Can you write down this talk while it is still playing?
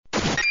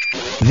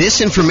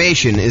This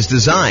information is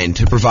designed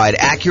to provide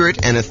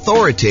accurate and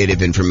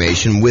authoritative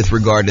information with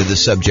regard to the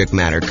subject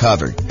matter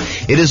covered.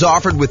 It is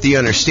offered with the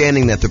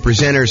understanding that the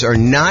presenters are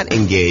not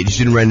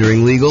engaged in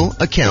rendering legal,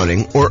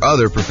 accounting, or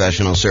other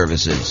professional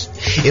services.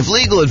 If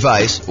legal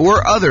advice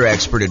or other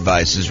expert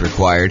advice is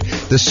required,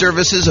 the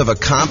services of a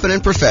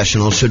competent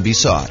professional should be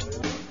sought.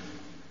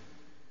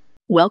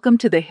 Welcome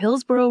to the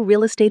Hillsboro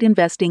Real Estate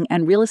Investing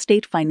and Real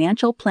Estate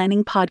Financial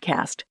Planning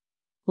Podcast.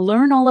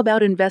 Learn all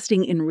about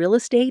investing in real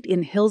estate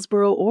in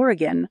Hillsboro,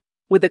 Oregon,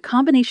 with a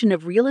combination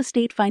of real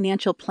estate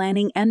financial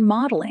planning and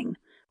modeling,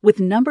 with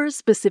numbers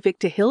specific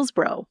to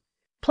Hillsboro,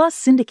 plus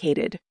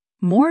syndicated,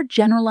 more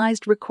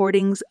generalized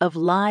recordings of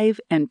live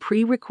and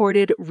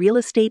pre-recorded real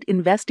estate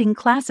investing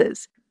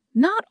classes,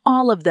 not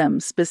all of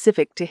them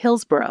specific to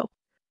Hillsboro.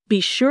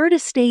 Be sure to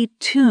stay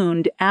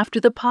tuned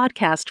after the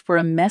podcast for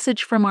a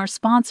message from our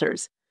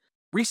sponsors.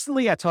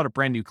 Recently, I taught a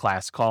brand new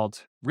class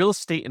called Real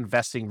Estate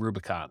Investing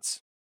Rubicons.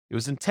 It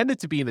was intended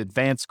to be an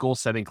advanced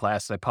goal-setting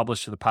class that I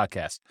published to the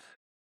podcast.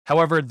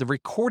 However, the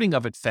recording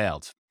of it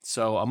failed,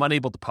 so I'm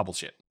unable to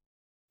publish it.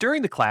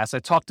 During the class, I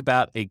talked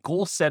about a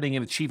goal-setting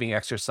and achieving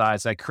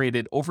exercise I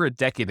created over a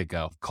decade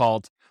ago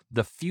called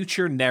the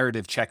Future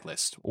Narrative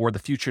Checklist, or the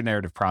Future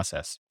Narrative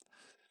Process.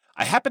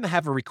 I happen to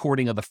have a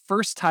recording of the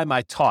first time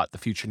I taught the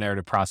Future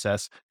Narrative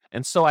Process,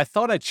 and so I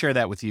thought I'd share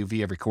that with you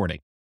via recording.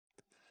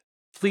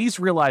 Please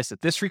realize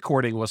that this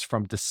recording was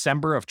from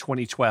December of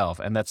 2012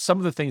 and that some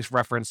of the things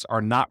referenced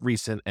are not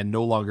recent and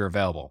no longer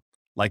available.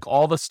 Like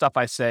all the stuff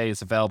I say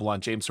is available on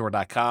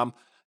jamesorr.com,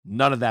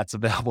 none of that's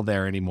available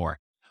there anymore.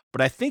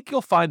 But I think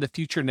you'll find the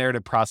Future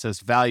Narrative Process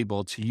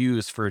valuable to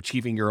use for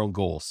achieving your own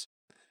goals.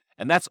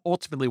 And that's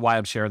ultimately why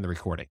I'm sharing the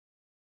recording.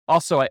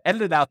 Also, I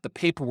edited out the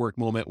paperwork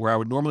moment where I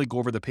would normally go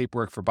over the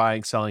paperwork for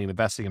buying, selling, and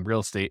investing in real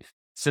estate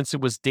since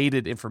it was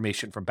dated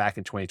information from back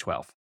in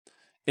 2012.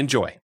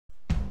 Enjoy.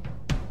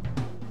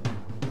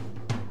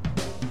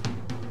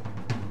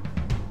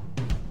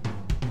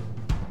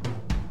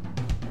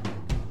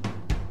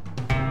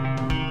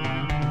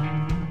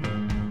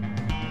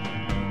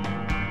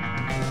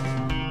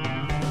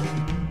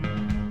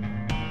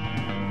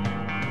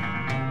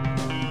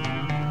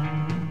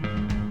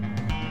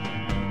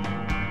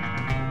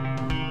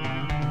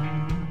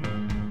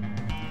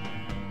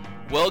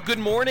 Well, good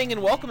morning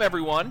and welcome,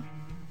 everyone.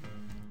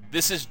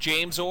 This is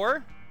James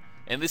Orr,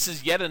 and this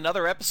is yet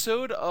another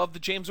episode of The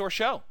James Orr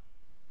Show.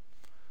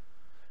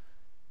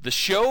 The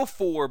show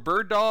for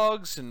bird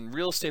dogs and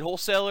real estate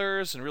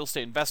wholesalers and real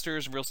estate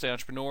investors and real estate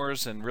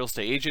entrepreneurs and real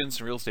estate agents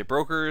and real estate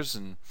brokers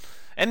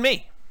and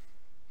me.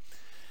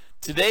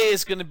 Today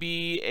is going to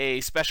be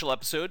a special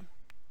episode.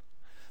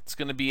 It's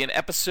going to be an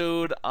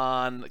episode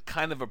on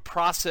kind of a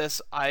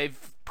process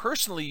I've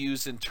personally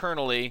used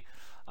internally,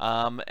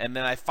 and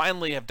then I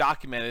finally have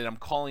documented. I'm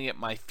calling it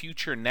my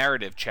Future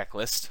Narrative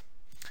Checklist.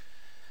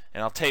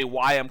 And I'll tell you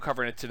why I'm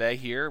covering it today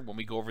here when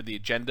we go over the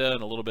agenda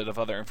and a little bit of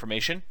other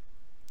information.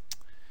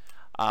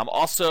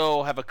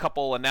 Also have a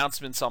couple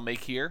announcements I'll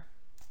make here.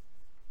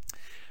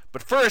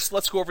 But first,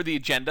 let's go over the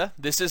agenda.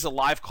 This is a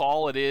live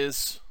call. It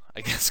is,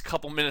 I guess, a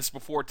couple minutes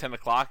before 10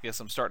 o'clock. I guess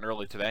I'm starting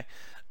early today.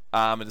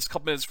 It is a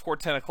couple minutes before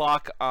 10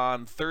 o'clock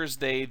on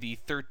Thursday, the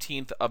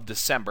 13th of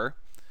December.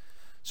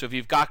 So if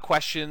you've got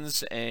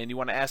questions and you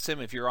want to ask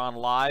them, if you're on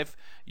live,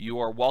 you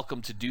are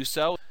welcome to do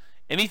so.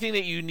 Anything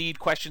that you need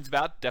questions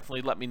about,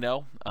 definitely let me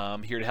know.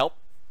 I'm here to help.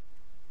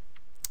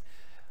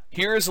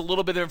 Here is a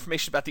little bit of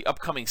information about the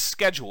upcoming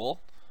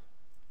schedule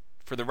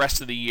for the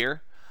rest of the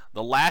year.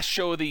 The last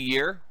show of the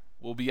year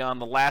will be on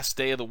the last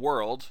day of the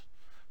world,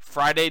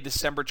 Friday,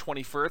 December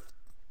 21st,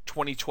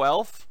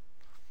 2012.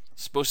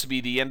 It's supposed to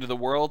be the end of the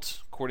world,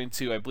 according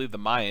to, I believe, the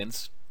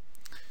Mayans.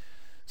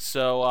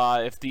 So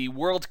if the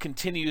world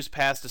continues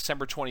past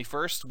December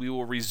 21st, we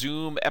will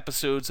resume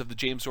episodes of the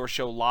James Orr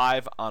Show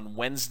live on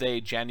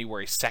Wednesday,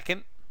 January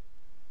 2nd.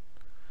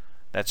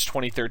 That's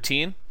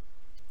 2013.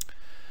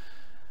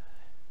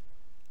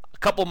 A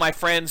couple of my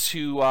friends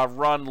who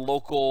run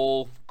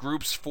local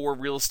groups for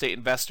real estate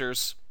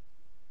investors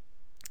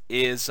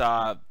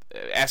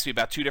asked me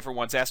about two different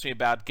ones. Asked me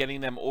about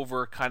getting them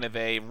over kind of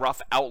a rough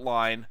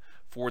outline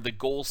for the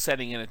goal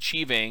setting and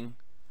achieving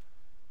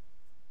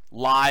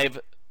live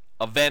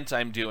event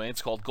I'm doing.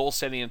 It's called Goal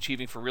Setting and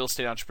Achieving for Real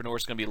Estate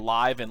Entrepreneurs. It's going to be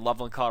live in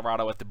Loveland,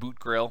 Colorado at the Boot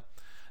Grill,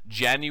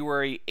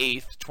 January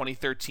 8th,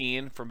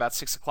 2013, from about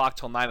 6 o'clock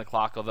till 9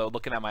 o'clock, although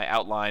looking at my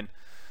outline,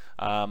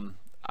 I'm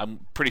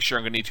pretty sure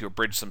I'm going to need to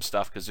abridge some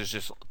stuff because there's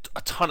just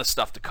a ton of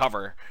stuff to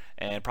cover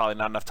and probably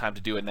not enough time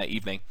to do it in that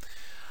evening.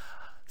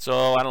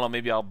 So, I don't know,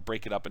 maybe I'll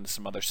break it up into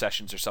some other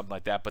sessions or something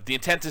like that. But the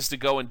intent is to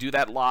go and do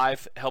that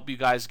live, help you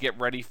guys get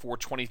ready for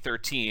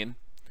 2013.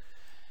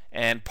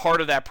 And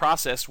part of that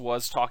process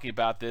was talking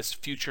about this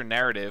future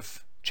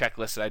narrative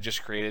checklist that I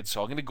just created.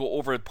 So I'm going to go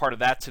over part of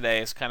that today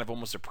as kind of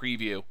almost a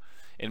preview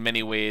in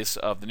many ways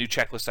of the new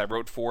checklist I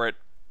wrote for it.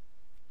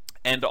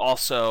 And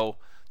also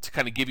to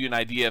kind of give you an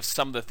idea of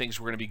some of the things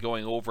we're going to be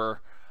going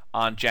over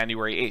on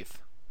January 8th.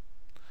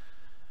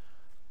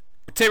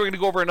 Today we're going to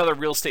go over another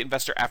real estate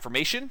investor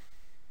affirmation.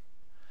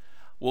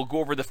 We'll go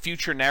over the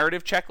future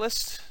narrative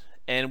checklist.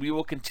 and we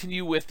will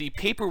continue with the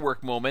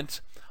paperwork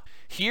moment.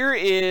 Here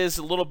is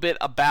a little bit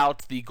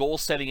about the goal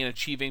setting and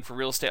achieving for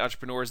real estate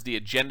entrepreneurs, the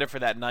agenda for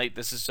that night.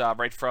 This is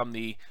right from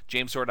the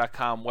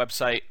jamesor.com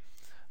website,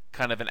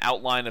 kind of an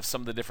outline of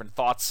some of the different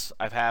thoughts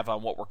I have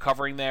on what we're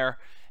covering there.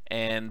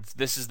 And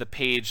this is the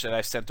page that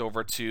I sent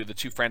over to the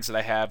 2 friends that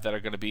I have that are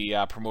going to be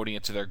promoting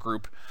it to their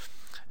group.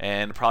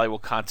 And probably will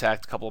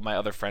contact a couple of my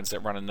other friends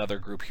that run another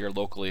group here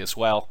locally as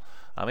well.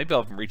 Maybe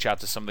I'll even reach out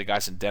to some of the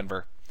guys in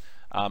Denver.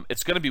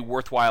 It's going to be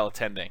worthwhile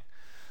attending.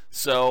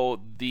 So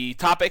the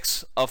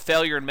topics of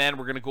failure in men,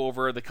 we're going to go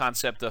over the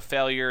concept of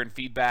failure and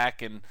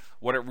feedback and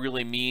what it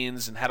really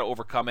means and how to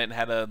overcome it and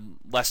how to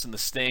lessen the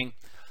sting.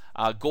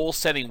 Goal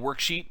setting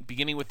worksheet,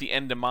 beginning with the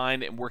end in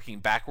mind and working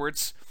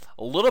backwards.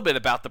 A little bit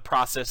about the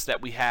process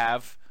that we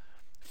have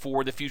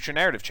for the future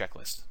narrative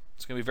checklist.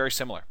 It's going to be very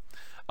similar.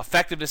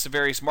 Effectiveness of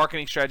various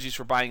marketing strategies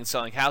for buying and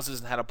selling houses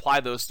and how to apply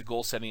those to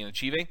goal setting and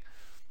achieving.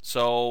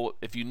 So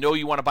if you know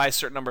you want to buy a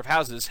certain number of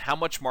houses, how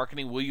much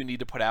marketing will you need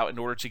to put out in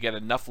order to get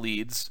enough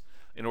leads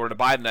in order to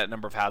buy that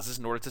number of houses,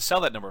 in order to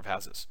sell that number of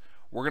houses?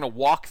 We're going to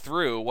walk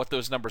through what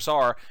those numbers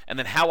are and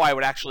then how I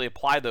would actually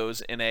apply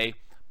those in a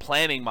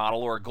planning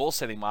model or a goal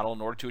setting model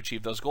in order to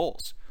achieve those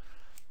goals.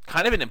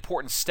 Kind of an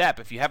important step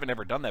if you haven't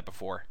ever done that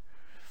before.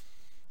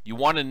 You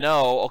want to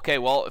know, okay,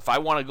 well, if I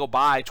want to go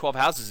buy 12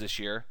 houses this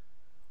year,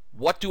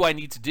 what do I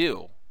need to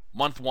do?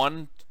 Month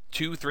 1,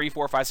 2, 3,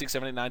 4, 5, 6,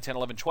 7, 8, 9, 10,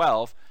 11,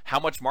 12, how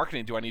much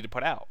marketing do I need to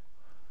put out?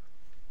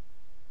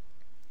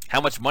 How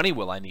much money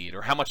will I need,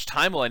 or how much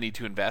time will I need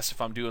to invest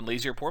if I'm doing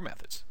lazy or poor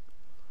methods?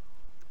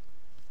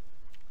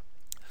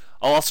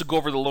 I'll also go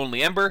over the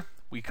Lonely Ember.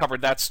 We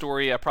covered that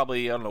story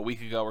probably, a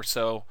week ago or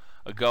so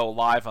ago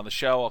live on the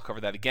show. I'll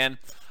cover that again.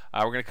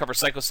 We're going to cover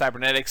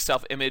psycho-cybernetics,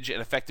 self-image,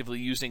 and effectively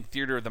using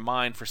theater of the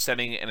mind for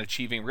setting and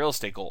achieving real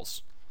estate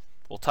goals.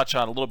 We'll touch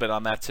on a little bit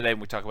on that today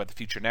when we talk about the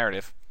future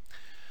narrative.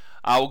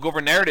 We'll go over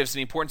narratives and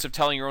the importance of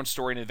telling your own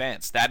story in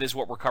advance. That is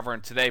what we're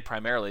covering today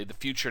primarily. The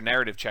future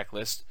narrative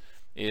checklist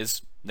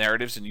is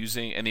narratives and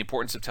the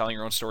importance of telling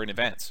your own story in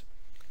advance.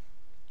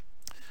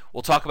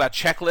 We'll talk about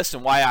checklists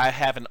and why I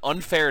have an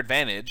unfair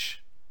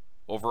advantage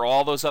over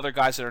all those other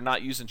guys that are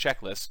not using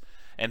checklists,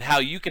 and how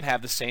you can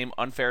have the same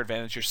unfair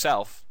advantage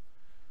yourself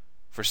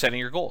for setting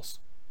your goals.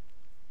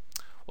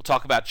 We'll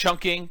talk about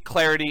chunking,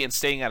 clarity, and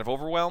staying out of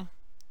overwhelm.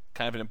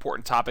 Kind of an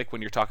important topic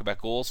when you're talking about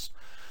goals.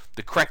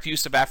 The correct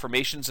use of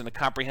affirmations and a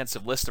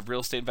comprehensive list of real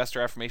estate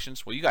investor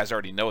affirmations. Well, you guys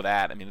already know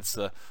that. I mean, it's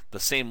the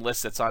same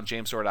list that's on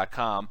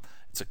jamesor.com.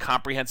 It's a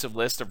comprehensive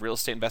list of real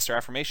estate investor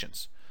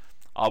affirmations.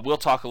 We'll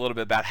talk a little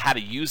bit about how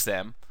to use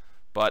them,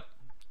 but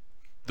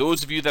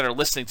those of you that are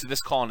listening to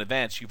this call in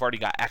advance, you've already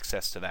got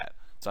access to that.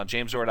 It's on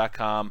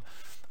jamesor.com.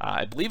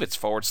 I believe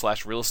it's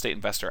 / real estate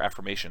investor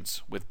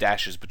affirmations with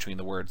dashes between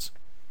the words.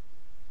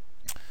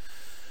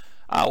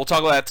 We'll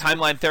talk about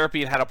timeline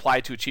therapy and how to apply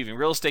it to achieving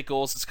real estate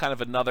goals. It's kind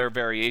of another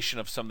variation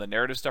of some of the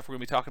narrative stuff we're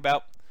going to be talking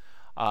about.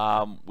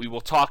 We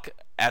will talk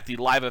at the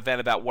live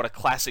event about what a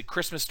classic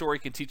Christmas story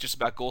can teach us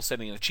about goal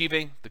setting and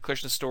achieving. The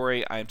Christmas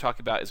story I am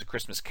talking about is A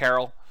Christmas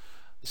Carol,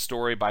 the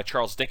story by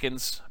Charles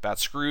Dickens about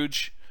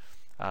Scrooge.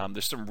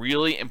 There's some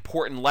really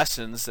important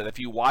lessons that if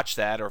you watch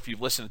that, or if you've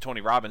listened to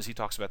Tony Robbins, he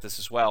talks about this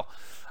as well.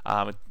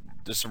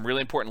 There's some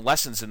really important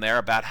lessons in there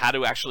about how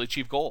to actually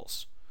achieve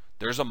goals.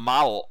 There's a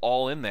model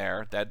all in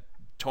there that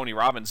Tony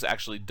Robbins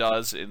actually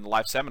does in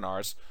live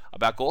seminars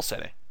about goal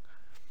setting.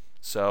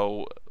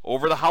 So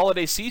over the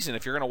holiday season,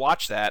 if you're going to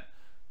watch that,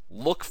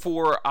 look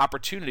for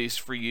opportunities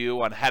for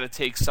you on how to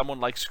take someone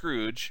like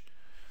Scrooge,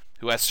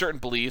 who has certain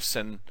beliefs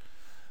and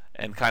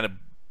kind of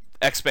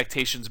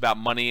expectations about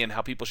money and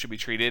how people should be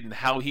treated, and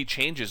how he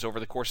changes over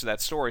the course of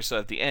that story so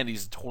at the end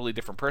he's a totally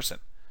different person.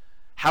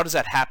 How does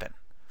that happen?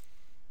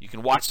 You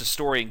can watch the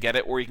story and get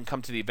it, or you can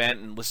come to the event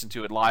and listen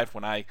to it live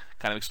when I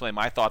kind of explain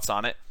my thoughts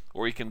on it,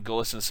 or you can go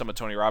listen to some of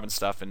Tony Robbins'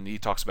 stuff and he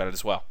talks about it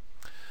as well.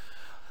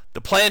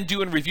 The plan,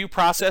 do, and review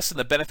process and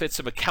the benefits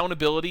of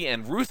accountability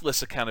and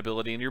ruthless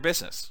accountability in your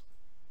business.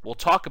 We'll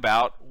talk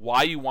about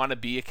why you want to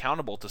be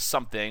accountable to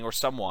something or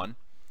someone,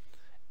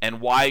 and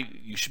why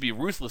you should be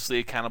ruthlessly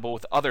accountable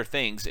with other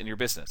things in your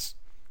business.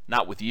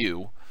 Not with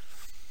you.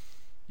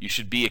 You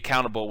should be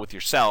accountable with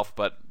yourself,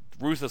 but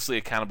ruthlessly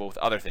accountable with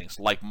other things,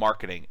 like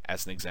marketing,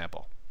 as an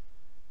example.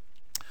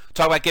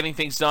 Talk about getting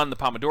things done, the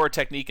Pomodoro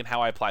technique, and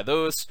how I apply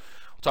those.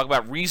 We'll talk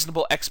about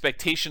reasonable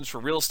expectations for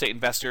real estate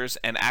investors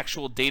and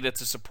actual data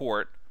to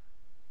support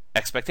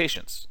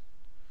expectations.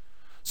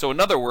 So in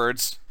other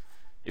words,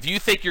 if you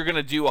think you're going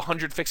to do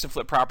 100 fix and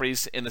flip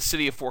properties in the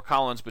city of Fort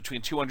Collins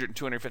between 200 and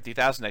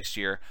 250,000 next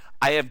year,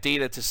 I have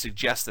data to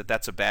suggest that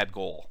that's a bad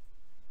goal.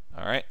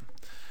 All right.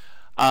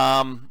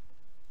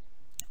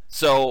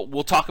 So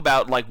we'll talk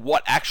about like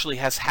what actually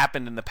has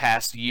happened in the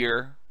past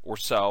year or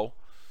so,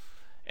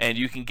 and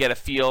you can get a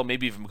feel,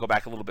 maybe even go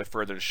back a little bit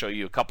further to show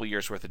you a couple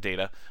years worth of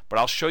data. But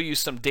I'll show you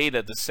some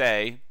data to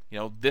say, you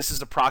know, this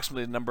is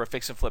approximately the number of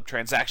fix and flip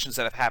transactions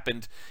that have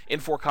happened in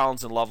Fort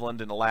Collins and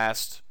Loveland in the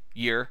last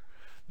year.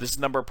 This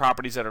number of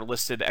properties that are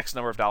listed X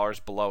number of dollars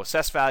below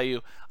assessed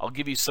value. I'll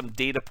give you some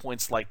data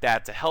points like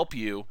that to help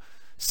you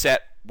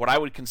set what I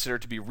would consider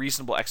to be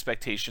reasonable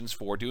expectations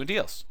for doing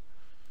deals.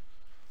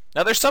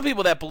 Now, there's some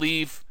people that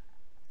believe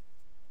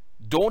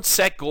don't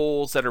set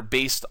goals that are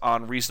based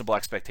on reasonable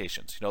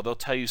expectations. They'll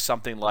tell you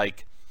something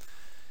like,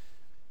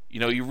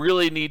 you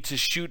really need to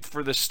shoot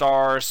for the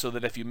stars so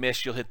that if you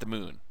miss, you'll hit the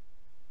moon.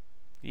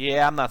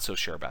 Yeah, I'm not so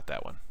sure about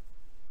that one.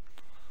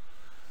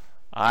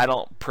 I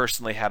don't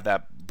personally have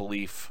that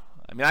belief.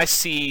 I mean, I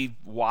see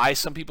why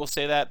some people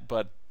say that,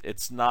 but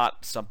it's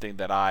not something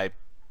that I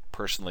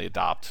personally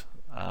adopt.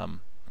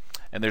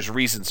 And there's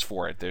reasons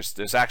for it.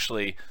 There's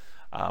actually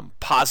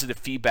positive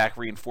feedback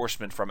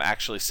reinforcement from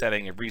actually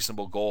setting a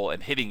reasonable goal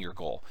and hitting your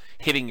goal,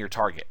 hitting your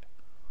target.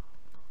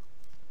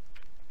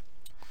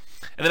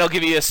 And then I'll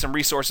give you some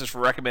resources for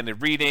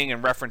recommended reading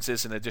and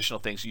references and additional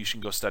things you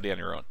should go study on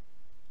your own.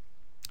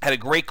 I had a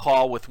great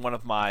call with one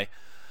of my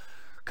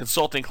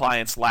consulting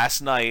clients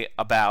last night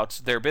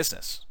about their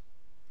business.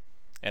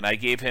 And I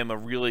gave him a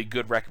really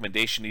good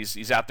recommendation.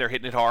 He's out there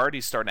hitting it hard.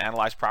 He's starting to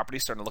analyze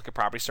properties, starting to look at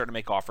properties, starting to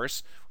make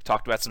offers. We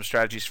talked about some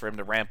strategies for him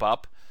to ramp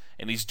up.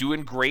 And he's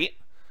doing great.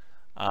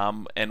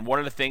 And one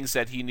of the things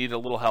that he needed a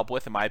little help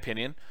with, in my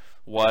opinion,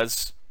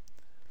 was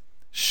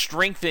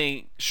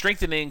strengthening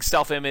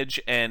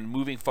self-image and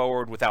moving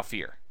forward without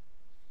fear.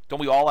 Don't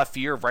we all have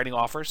fear of writing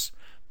offers?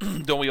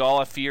 Don't we all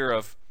have fear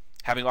of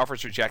having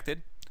offers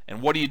rejected?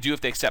 And what do you do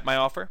if they accept my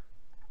offer?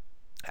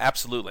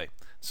 Absolutely.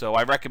 So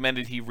I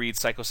recommended he read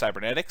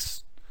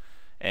Psycho-Cybernetics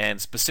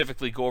and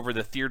specifically go over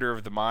the theater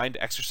of the mind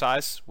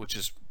exercise, which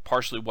is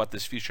partially what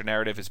this future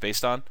narrative is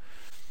based on.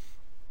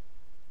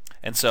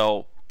 And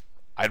so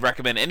I'd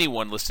recommend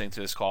anyone listening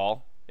to this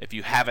call, if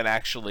you haven't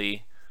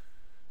actually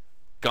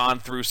gone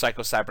through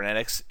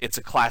Psycho-Cybernetics, it's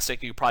a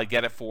classic. You could probably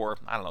get it for,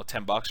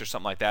 $10 or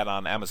something like that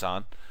on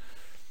Amazon.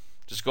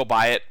 Just go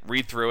buy it,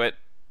 read through it.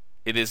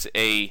 It is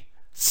a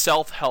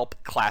self-help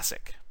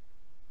classic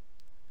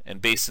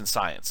and based in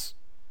science.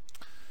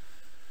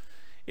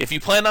 If you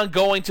plan on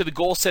going to the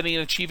Goal Setting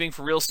and Achieving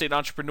for Real Estate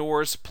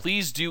Entrepreneurs,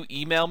 please do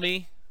email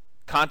me,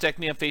 contact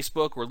me on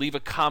Facebook, or leave a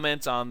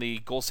comment on the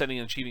Goal Setting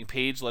and Achieving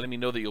page letting me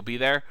know that you'll be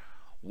there.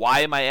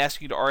 Why am I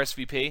asking you to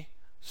RSVP?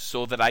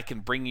 So that I can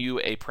bring you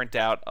a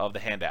printout of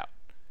the handout.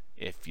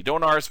 If you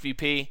don't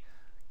RSVP,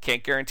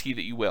 can't guarantee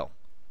that you will.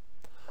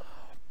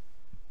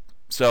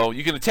 So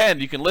you can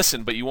attend, you can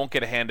listen, but you won't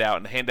get a handout,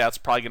 and the handout's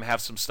probably going to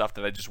have some stuff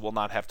that I just will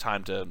not have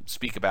time to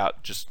speak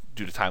about just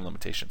due to time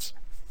limitations.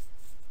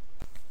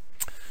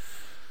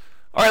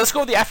 All right, let's go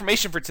with the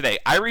affirmation for today.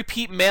 I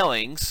repeat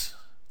mailings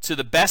to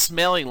the best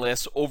mailing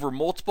list over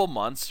multiple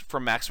months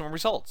for maximum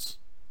results.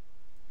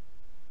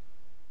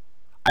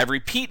 I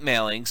repeat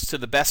mailings to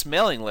the best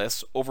mailing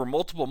lists over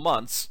multiple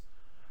months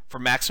for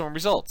maximum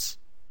results.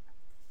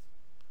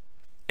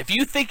 If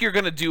you think you're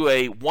going to do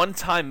a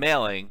one-time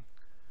mailing,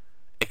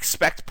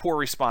 expect poor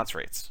response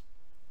rates.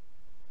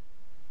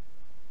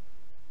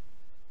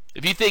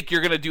 If you think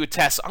you're going to do a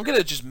test, I'm going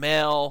to just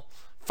mail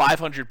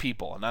 500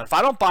 people. And if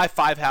I don't buy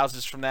 5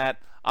 houses from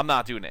that, I'm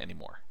not doing it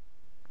anymore.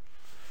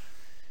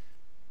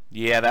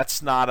 Yeah,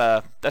 that's not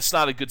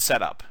a good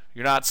setup.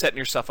 You're not setting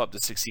yourself up to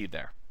succeed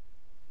there.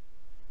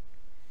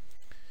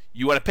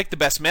 You want to pick the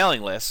best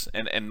mailing lists,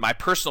 and my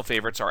personal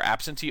favorites are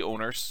absentee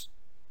owners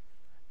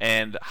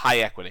and high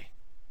equity.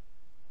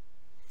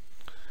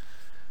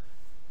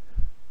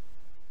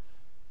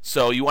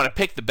 So you want to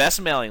pick the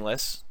best mailing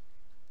lists,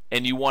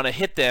 and you want to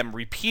hit them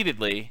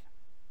repeatedly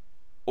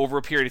over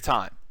a period of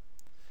time.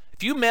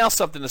 If you mail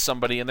something to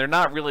somebody and they're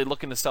not really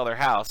looking to sell their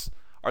house,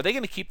 are they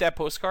going to keep that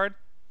postcard?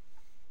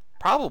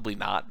 Probably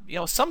not.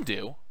 Some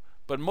do,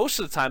 but most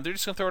of the time they're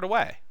just going to throw it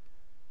away.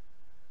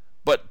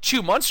 But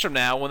 2 months from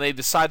now, when they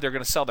decide they're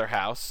going to sell their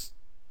house,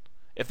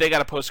 if they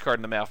got a postcard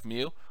in the mail from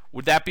you,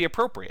 would that be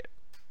appropriate?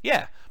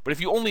 Yeah, but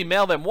if you only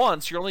mail them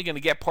once, you're only going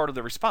to get part of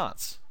the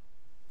response.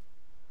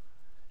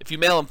 If you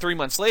mail them 3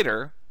 months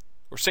later,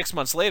 or 6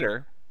 months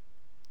later,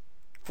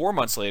 4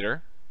 months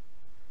later,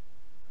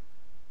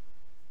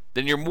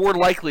 then you're more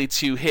likely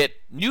to hit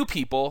new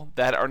people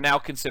that are now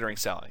considering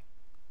selling.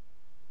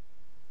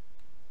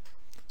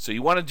 So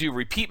you want to do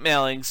repeat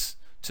mailings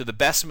to the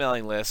best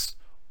mailing lists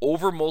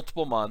over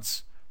multiple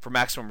months for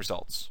maximum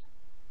results.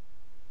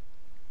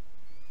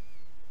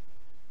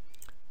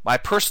 My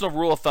personal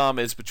rule of thumb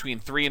is between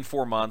 3 and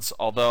 4 months,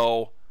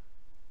 for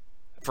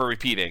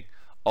repeating.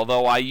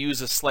 Although I use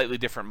a slightly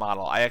different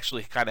model. I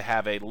actually kind of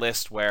have a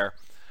list where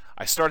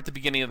I start at the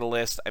beginning of the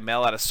list, I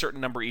mail out a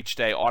certain number each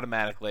day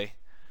automatically,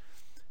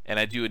 and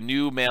I do a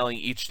new mailing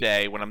each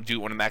day when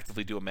I'm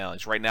actively doing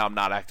mailings. Right now I'm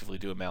not actively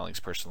doing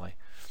mailings personally.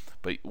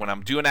 But when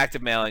I'm doing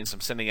active mailings,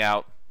 I'm sending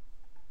out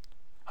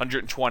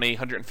 120,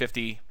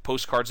 150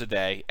 postcards a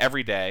day,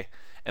 every day.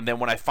 And then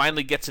when I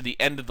finally get to the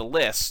end of the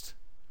list,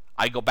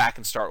 I go back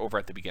and start over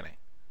at the beginning.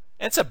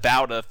 And it's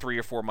about a 3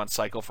 or 4 month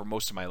cycle for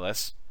most of my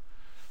lists.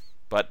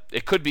 But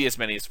it could be as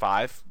many as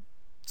 5.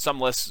 Some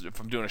lists, if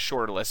I'm doing a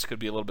shorter list, could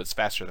be a little bit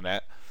faster than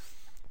that.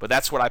 But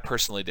that's what I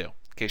personally do.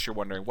 In case you're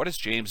wondering, what does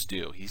James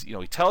do? He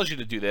tells you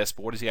to do this,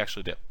 but what does he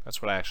actually do?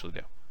 That's what I actually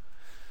do.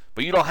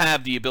 But you don't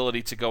have the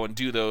ability to go and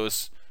do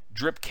those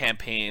drip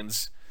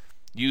campaigns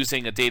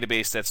using a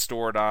database that's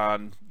stored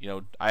on,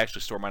 I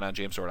actually store mine on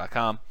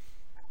jamesdoor.com.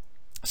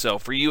 So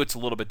for you, it's a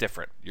little bit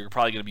different. You're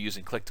probably going to be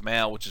using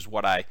click-to-mail, which is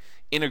what I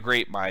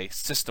integrate my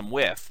system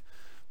with,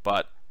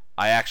 but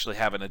I actually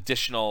have an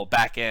additional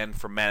back end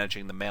for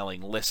managing the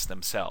mailing lists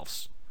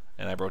themselves.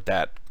 And I wrote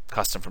that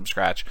custom from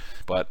scratch,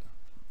 but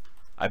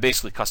I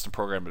basically custom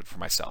programmed it for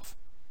myself.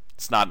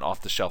 It's not an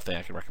off-the-shelf thing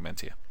I can recommend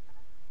to you.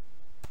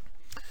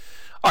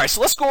 All right,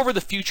 so let's go over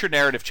the future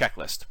narrative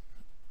checklist.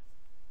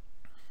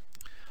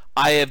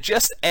 I have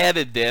just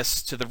added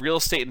this to the real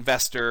estate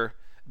investor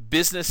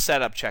business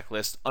setup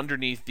checklist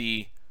underneath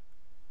the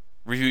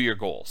review your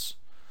goals.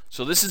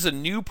 So this is a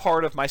new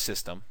part of my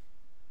system,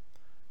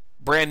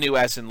 brand new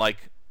as in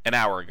like an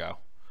hour ago.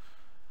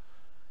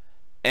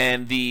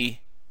 And the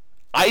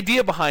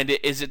idea behind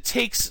it is it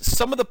takes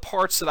some of the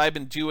parts that I've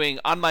been doing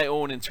on my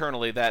own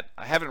internally that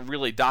I haven't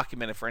really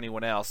documented for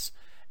anyone else,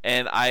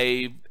 and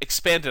I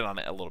expanded on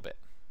it a little bit.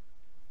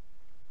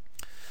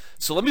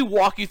 So let me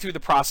walk you through the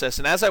process,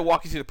 and as I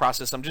walk you through the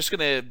process, I'm just going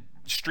to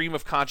stream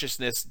of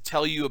consciousness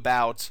tell you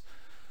about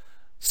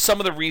some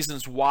of the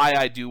reasons why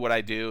I do what I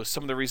do,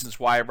 some of the reasons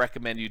why I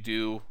recommend you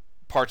do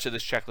parts of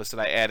this checklist that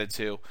I added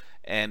to,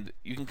 and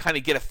you can kind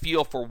of get a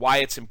feel for why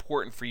it's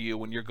important for you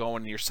when you're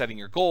going and you're setting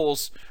your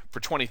goals for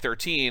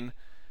 2013,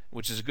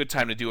 which is a good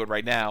time to do it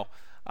right now,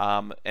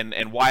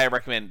 and why I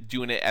recommend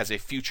doing it as a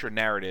future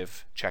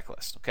narrative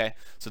checklist. Okay,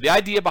 so the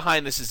idea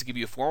behind this is to give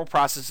you a formal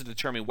process to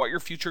determine what your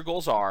future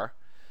goals are,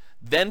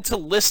 then to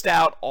list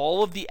out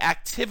all of the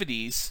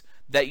activities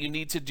that you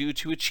need to do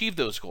to achieve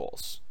those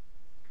goals.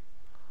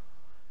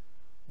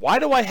 Why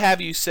do I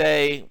have you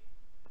say,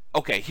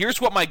 okay,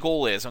 here's what my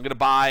goal is. I'm going to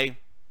buy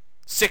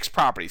 6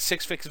 properties,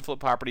 6 fix and flip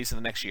properties in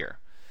the next year.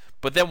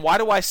 But then why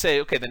do I say,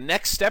 okay, the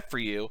next step for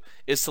you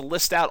is to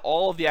list out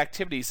all of the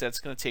activities that it's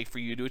going to take for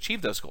you to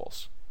achieve those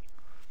goals?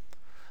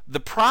 The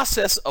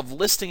process of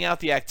listing out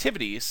the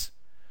activities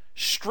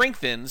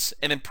strengthens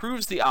and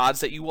improves the odds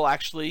that you will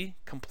actually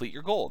complete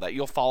your goal, that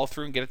you'll follow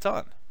through and get it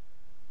done.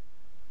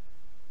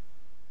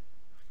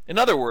 In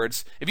other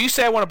words, if you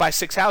say I want to buy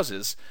 6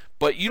 houses,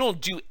 but you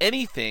don't do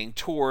anything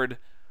toward,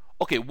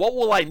 okay, what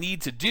will I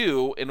need to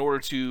do in order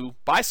to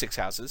buy 6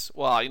 houses?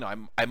 Well,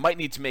 I might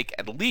need to make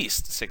at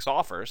least 6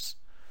 offers.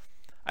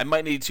 I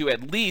might need to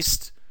at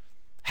least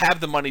have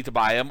the money to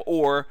buy them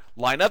or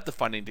line up the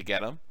funding to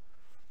get them.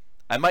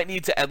 I might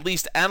need to at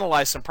least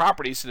analyze some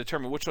properties to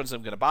determine which ones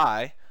I'm going to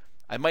buy.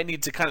 I might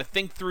need to kind of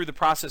think through the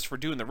process for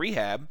doing the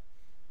rehab.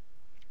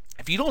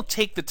 If you don't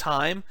take the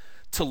time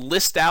to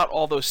list out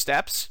all those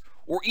steps,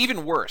 or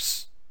even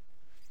worse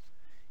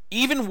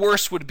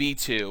would be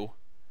to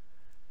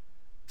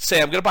say,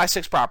 I'm going to buy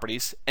 6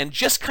 properties, and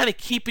just kind of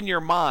keep in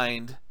your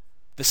mind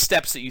the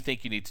steps that you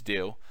think you need to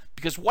do.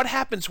 Because what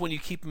happens when you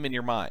keep them in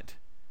your mind?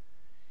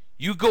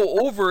 You go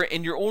over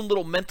in your own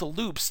little mental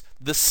loops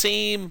the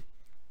same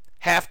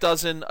half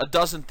dozen, a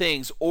dozen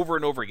things over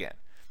and over again.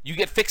 You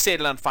get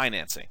fixated on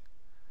financing.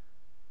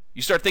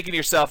 You start thinking to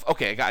yourself,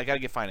 okay, I got to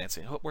get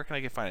financing. Where can I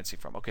get financing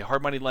from? Okay,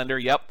 hard money lender,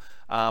 yep.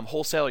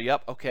 Wholesaler,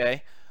 yep,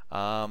 okay.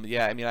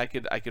 Yeah, I mean, I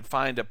could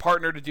find a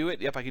partner to do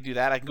it. Yep, I could do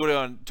that. I can go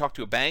to and talk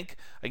to a bank.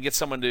 I can get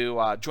someone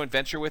to joint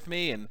venture with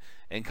me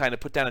and kind of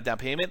put down a down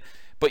payment.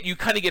 But you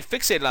kind of get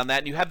fixated on that,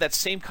 and you have that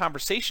same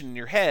conversation in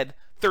your head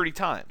 30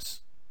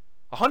 times,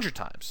 100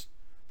 times,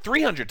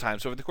 300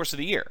 times over the course of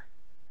the year.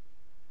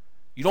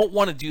 You don't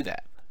want to do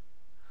that.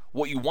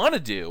 What you want to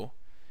do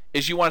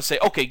is you want to say,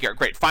 okay,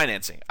 great,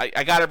 financing.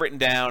 I got it written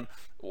down.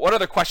 What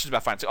other questions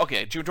about financing?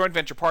 Okay, joint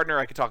venture partner,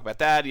 I could talk about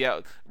that.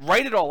 Yeah,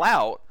 write it all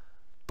out.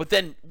 But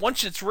then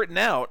once it's written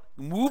out,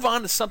 move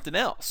on to something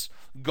else.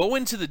 Go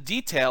into the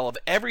detail of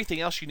everything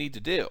else you need to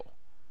do.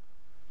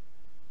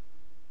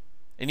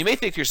 And you may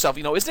think to yourself,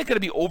 isn't it going to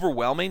be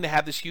overwhelming to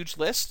have this huge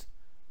list?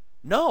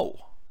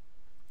 No.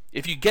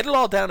 If you get it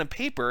all down in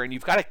paper and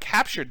you've got it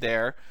captured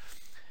there,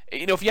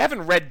 if you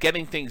haven't read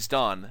Getting Things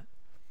Done,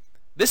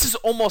 this is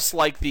almost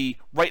like the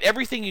write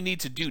everything you need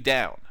to do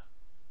down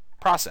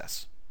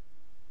process.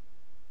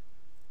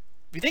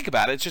 If you think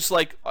about it, it's just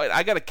like,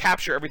 I got to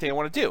capture everything I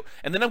want to do.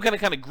 And then I'm going to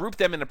kind of group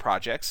them into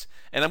projects,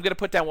 and I'm going to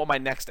put down what my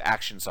next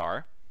actions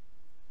are.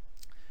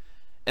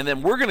 And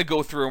then we're going to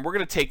go through and we're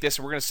going to take this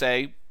and we're going to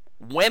say,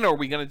 when are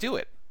we going to do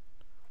it?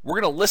 We're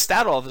going to list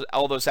out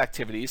all those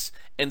activities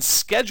and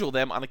schedule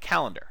them on a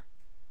calendar.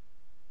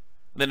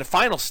 And then the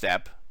final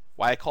step,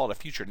 why I call it a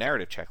future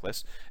narrative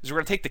checklist, is we're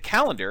going to take the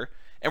calendar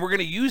and we're going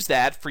to use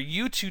that for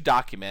you to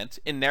document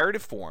in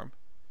narrative form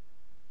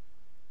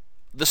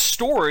the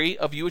story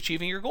of you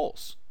achieving your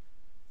goals.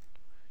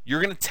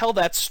 You're going to tell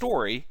that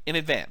story in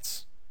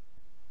advance.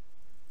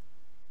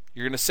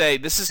 You're going to say,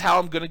 this is how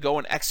I'm going to go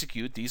and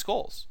execute these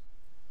goals.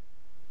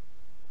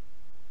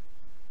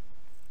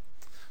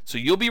 So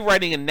you'll be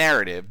writing a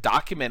narrative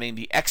documenting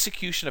the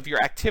execution of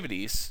your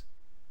activities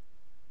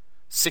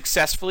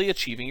successfully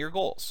achieving your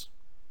goals.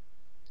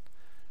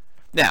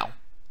 Now,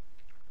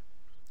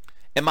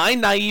 am I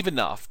naive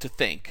enough to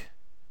think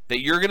that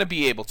you're going to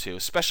be able to,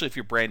 especially if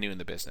you're brand new in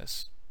the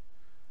business,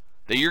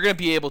 that you're going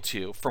to be able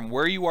to, from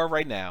where you are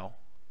right now,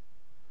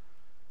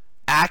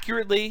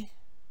 accurately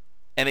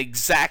and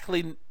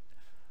exactly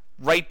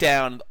write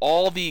down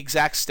all the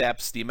exact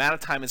steps, the amount of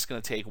time it's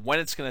going to take, when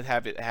it's going to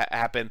have it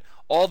happen,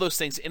 all those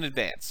things in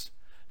advance.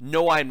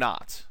 No, I'm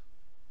not.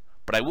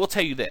 But I will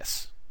tell you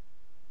this.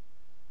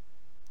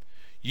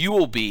 You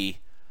will be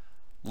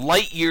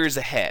light years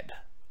ahead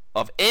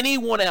of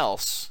anyone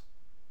else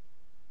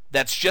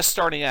that's just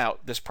starting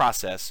out this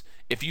process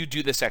if you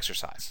do this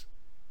exercise.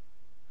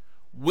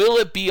 Will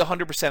it be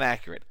 100%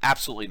 accurate?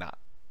 Absolutely not.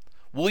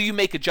 Will you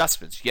make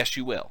adjustments? Yes,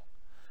 you will.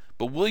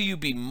 But will you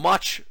be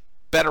much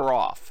better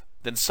off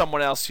than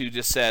someone else who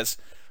just says,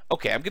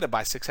 okay, I'm going to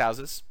buy 6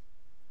 houses,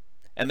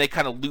 and they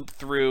kind of loop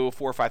through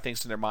 4 or 5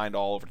 things in their mind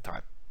all over the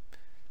time,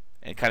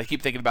 and kind of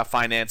keep thinking about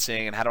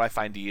financing and how do I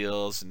find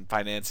deals, and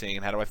financing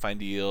and how do I find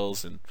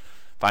deals, and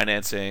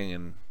financing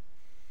and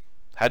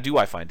how do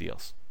I find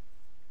deals?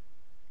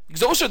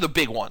 Because those are the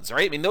big ones,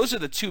 right? I mean, those are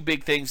the 2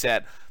 big things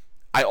that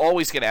I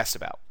always get asked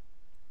about.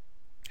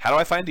 How do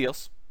I find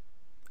deals,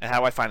 and how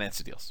do I finance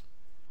the deals?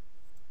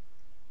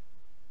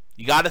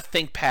 You got to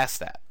think past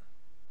that.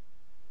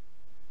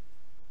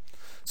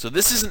 So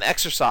this is an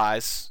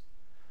exercise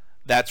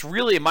that's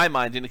really, in my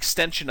mind, an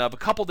extension of a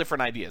couple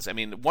different ideas. I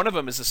mean, one of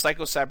them is the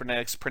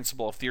psycho-cybernetics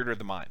principle of theater of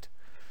the mind.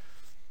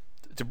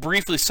 To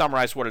briefly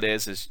summarize what it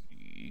is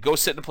you go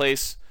sit in a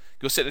place,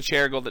 go sit in a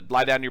chair, go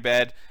lie down in your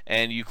bed,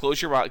 and you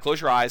close your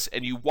eyes,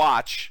 and you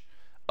watch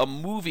a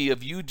movie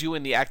of you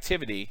doing the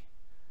activity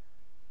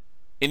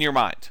in your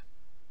mind.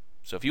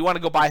 So if you want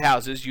to go buy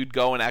houses, you'd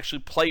go and actually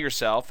play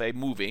yourself a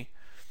movie,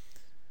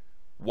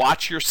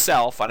 watch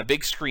yourself on a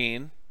big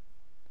screen,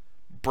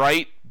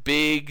 bright,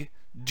 big,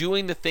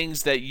 doing the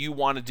things that you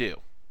want to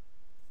do.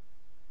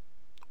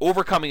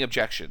 Overcoming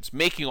objections,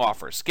 making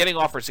offers, getting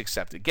offers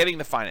accepted, getting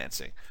the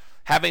financing,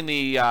 having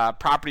the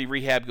property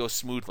rehab go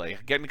smoothly,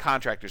 getting the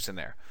contractors in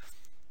there.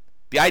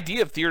 The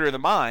idea of theater of the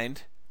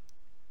mind,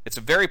 it's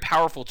a very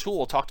powerful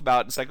tool talked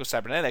about in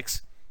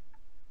psycho-cybernetics,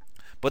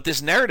 but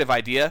this narrative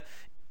idea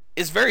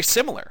is very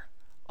similar.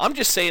 I'm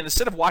just saying,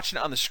 instead of watching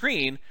it on the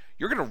screen,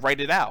 you're going to write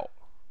it out.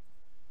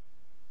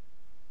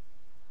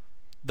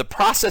 The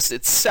process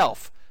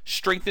itself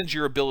strengthens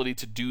your ability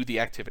to do the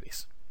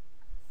activities.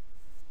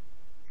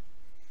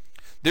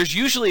 There's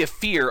usually a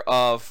fear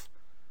of,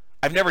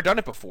 I've never done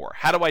it before.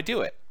 How do I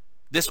do it?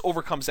 This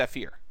overcomes that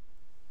fear.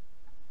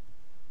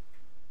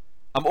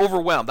 I'm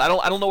overwhelmed. I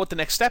don't know what the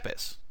next step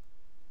is.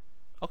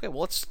 Okay,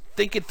 well, let's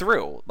think it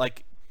through.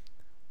 Like,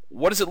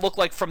 what does it look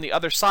like from the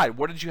other side?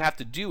 What did you have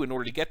to do in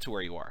order to get to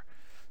where you are?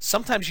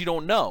 Sometimes you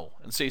don't know.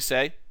 And so you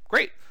say,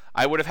 great,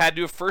 I would have had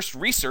to have first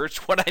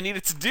researched what I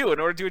needed to do in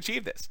order to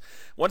achieve this.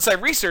 Once I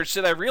researched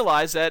it, I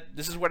realized that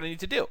this is what I need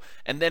to do.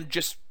 And then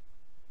just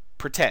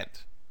pretend.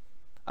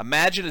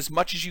 Imagine as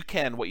much as you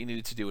can what you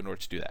needed to do in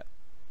order to do that.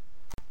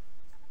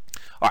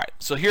 All right,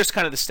 so here's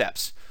kind of the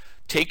steps.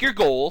 Take your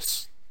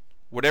goals,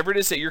 whatever it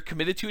is that you're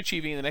committed to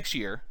achieving in the next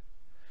year,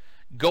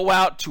 go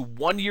out to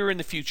 1 year in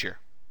the future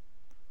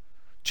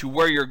to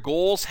where your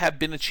goals have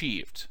been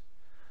achieved.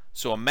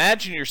 So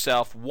imagine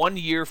yourself 1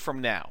 year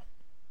from now.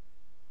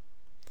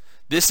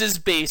 This is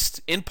based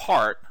in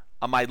part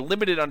on my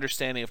limited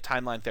understanding of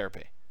timeline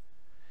therapy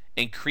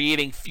and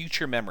creating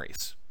future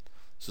memories.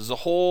 So there's a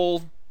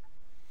whole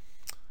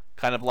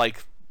kind of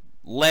like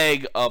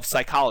leg of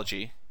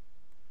psychology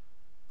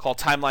called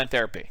timeline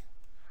therapy,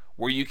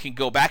 where you can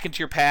go back into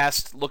your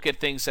past, look at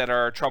things that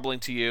are troubling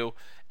to you,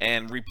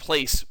 and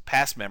replace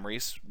past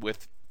memories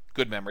with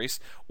good memories.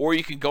 Or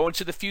you can go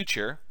into the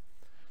future,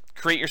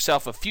 create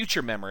yourself a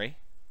future memory,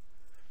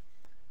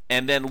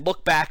 and then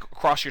look back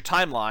across your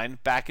timeline,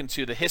 back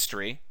into the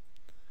history,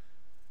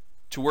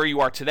 to where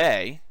you are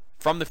today,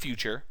 from the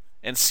future,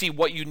 and see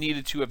what you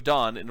needed to have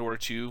done in order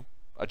to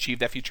achieve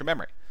that future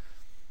memory.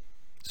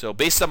 So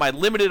based on my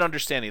limited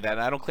understanding of that,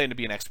 and I don't claim to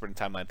be an expert in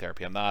timeline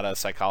therapy, I'm not a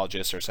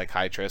psychologist or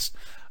psychiatrist,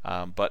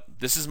 but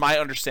this is my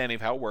understanding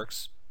of how it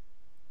works,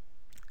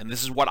 and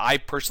this is what I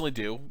personally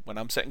do when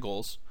I'm setting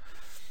goals,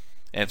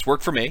 and it's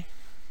worked for me,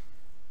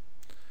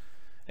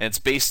 and it's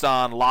based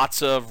on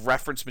lots of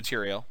reference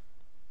material,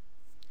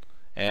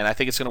 and I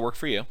think it's going to work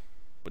for you.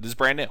 But this is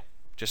brand new.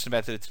 Just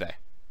invented it today.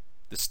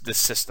 This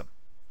system.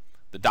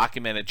 The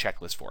documented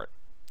checklist for it.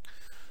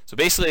 So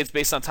basically, it's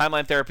based on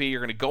timeline therapy.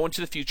 You're going to go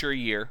into the future a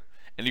year,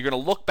 and you're going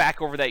to look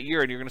back over that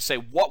year, and you're going to say,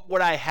 what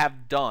would I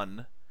have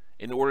done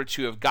in order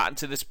to have gotten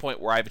to this point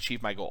where I've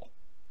achieved my goal?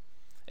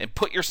 And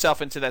put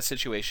yourself into that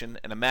situation,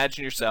 and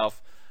imagine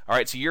yourself, all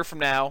right, it's a year from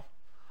now.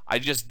 I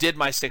just did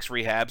my 6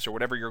 rehabs, or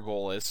whatever your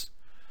goal is.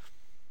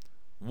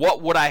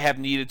 What would I have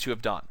needed to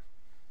have done?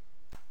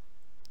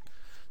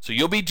 So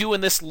you'll be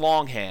doing this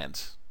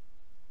longhand,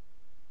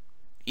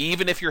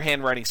 even if your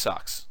handwriting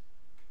sucks.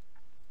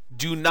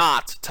 Do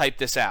not type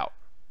this out.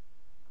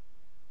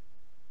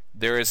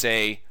 There is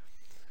a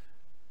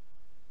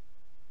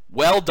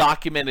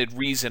well-documented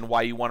reason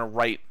why you want to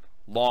write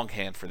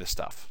longhand for this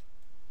stuff.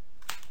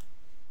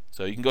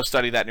 So you can go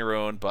study that on your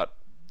own, but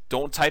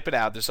don't type it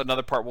out. There's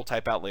another part we'll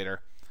type out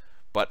later.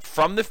 But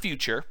from the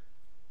future,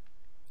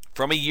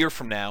 from a year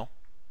from now,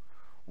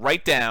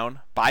 write down,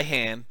 by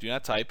hand, do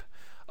not type,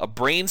 a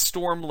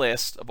brainstorm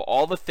list of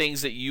all the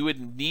things that you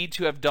would need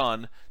to have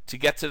done to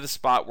get to the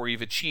spot where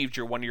you've achieved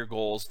one of your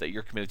goals that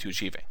you're committed to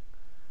achieving.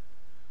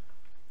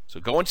 So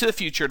go into the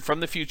future, and from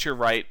the future,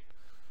 write,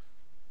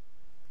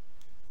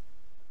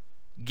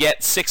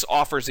 get 6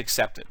 offers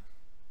accepted.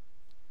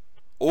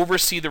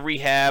 Oversee the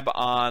rehab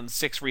on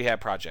 6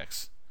 rehab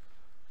projects.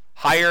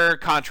 Hire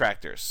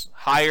contractors.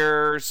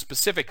 Hire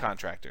specific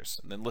contractors.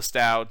 And then list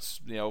out,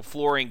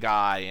 flooring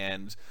guy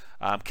and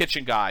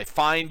kitchen guy.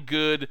 Find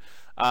good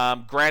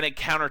granite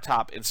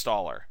countertop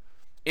installer.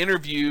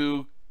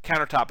 Interview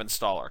countertop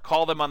installer.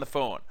 Call them on the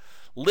phone.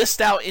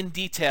 List out in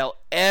detail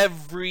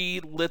every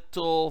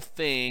little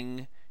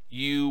thing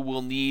you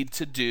will need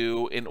to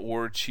do in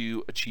order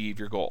to achieve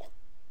your goal.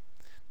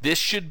 This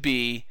should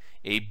be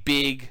a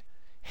big,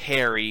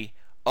 hairy,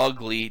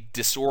 ugly,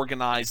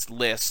 disorganized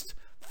list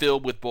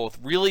filled with both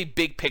really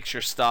big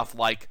picture stuff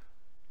like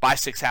buy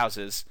 6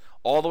 houses,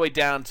 all the way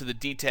down to the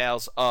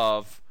details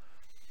of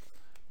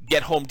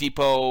get Home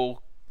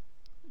Depot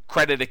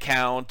credit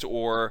account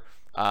or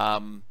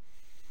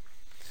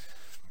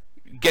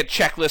get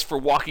checklist for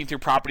walking through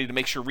property to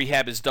make sure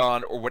rehab is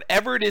done, or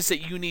whatever it is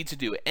that you need to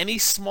do. Any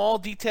small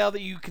detail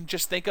that you can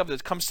just think of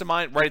that comes to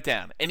mind, write it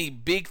down. Any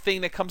big thing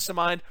that comes to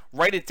mind,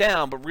 write it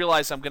down, but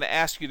realize I'm going to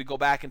ask you to go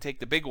back and take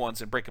the big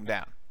ones and break them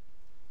down.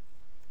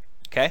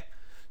 Okay?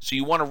 So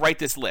you want to write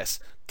this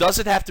list. Does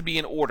it have to be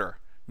in order?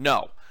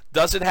 No.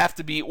 Does it have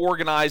to be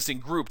organized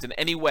and grouped in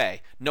any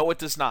way? No, it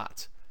does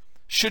not.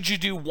 Should you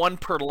do 1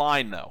 per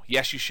line, though?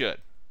 Yes, you should.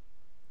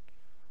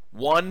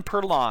 1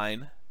 per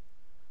line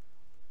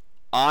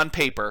on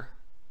paper.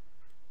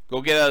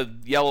 Go get a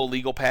yellow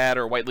legal pad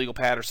or a white legal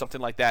pad or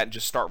something like that and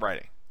just start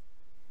writing.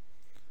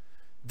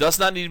 Does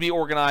not need to be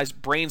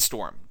organized.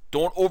 Brainstorm.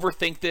 Don't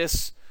overthink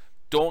this.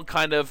 Don't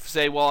kind of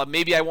say, well,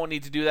 maybe I won't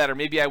need to do that, or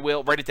maybe I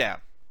will. Write it down.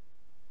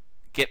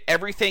 Get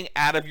everything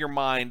out of your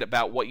mind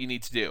about what you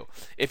need to do.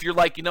 If you're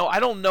like, I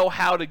don't know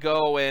how to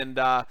go and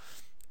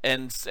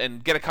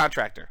get a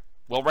contractor.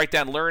 Well, write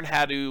down, learn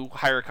how to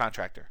hire a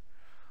contractor.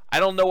 I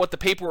don't know what the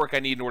paperwork I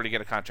need in order to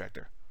get a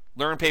contractor.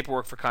 Learn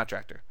paperwork for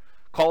contractor.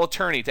 Call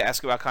attorney to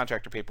ask about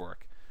contractor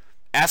paperwork.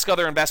 Ask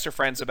other investor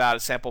friends about a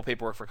sample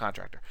paperwork for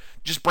contractor.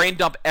 Just brain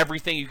dump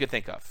everything you could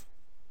think of.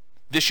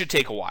 This should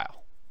take a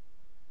while.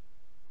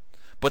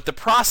 But the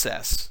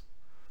process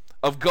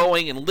of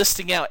going and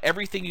listing out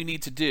everything you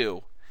need to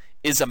do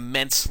is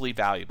immensely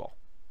valuable.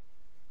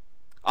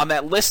 On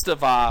that list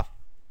of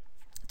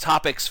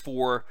topics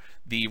for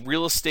the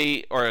real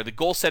estate or the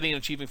goal setting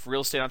and achieving for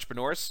real estate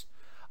entrepreneurs,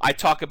 I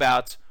talk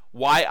about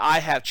why I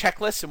have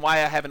checklists and why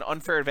I have an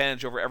unfair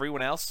advantage over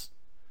everyone else,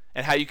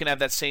 and how you can have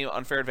that same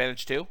unfair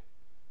advantage too.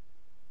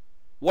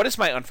 What is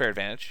my unfair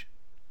advantage?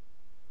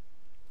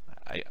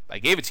 I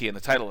gave it to you in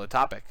the title of the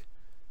topic.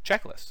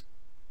 Checklist.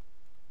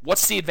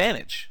 What's the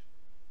advantage?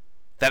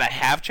 That I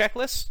have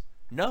checklists?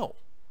 No.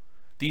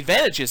 The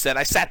advantage is that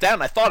I sat down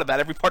and I thought about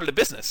every part of the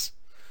business.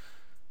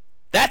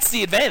 That's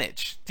the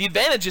advantage. The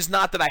advantage is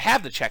not that I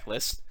have the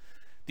checklist.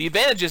 The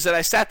advantage is that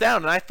I sat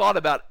down and I thought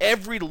about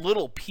every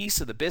little piece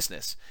of the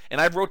business.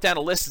 And I wrote down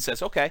a list that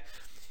says, okay,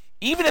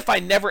 even if I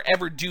never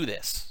ever do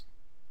this,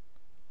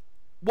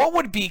 what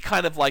would be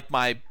kind of like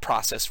my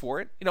process for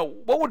it?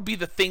 What would be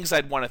the things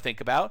I'd want to think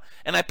about?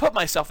 And I put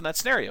myself in that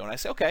scenario and I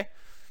say, okay,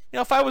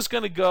 if I was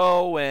going to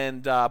go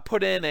and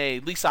put in a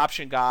lease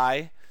option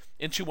guy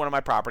into one of my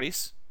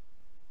properties,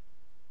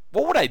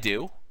 what would I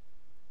do?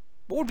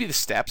 What would be the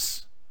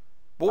steps?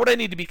 What would I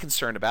need to be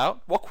concerned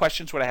about? What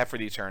questions would I have for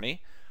the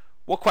attorney?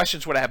 What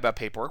questions would I have about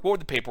paperwork? What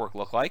would the paperwork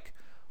look like?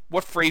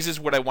 What phrases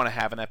would I want to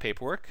have in that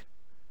paperwork?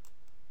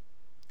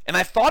 And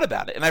I've thought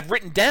about it, and I've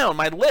written down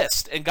my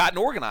list and gotten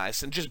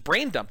organized and just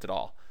brain dumped it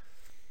all.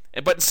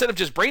 But instead of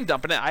just brain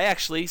dumping it, I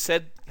actually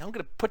said, I'm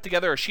going to put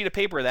together a sheet of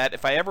paper that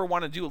if I ever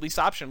want to do a lease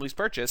option, lease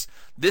purchase,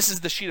 this is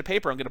the sheet of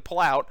paper I'm going to pull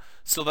out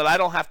so that I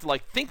don't have to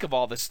think of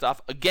all this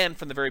stuff again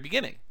from the very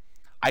beginning.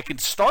 I can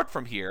start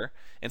from here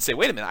and say,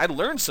 wait a minute, I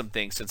learned some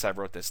things since I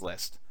wrote this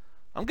list.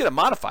 I'm going to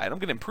modify it. I'm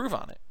going to improve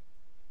on it.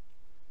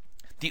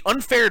 The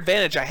unfair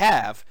advantage I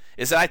have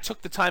is that I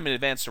took the time in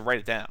advance to write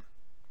it down.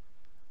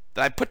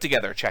 That I put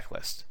together a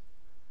checklist.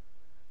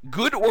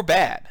 Good or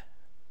bad.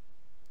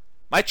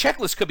 My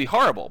checklist could be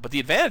horrible, but the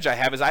advantage I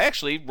have is I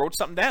actually wrote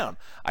something down.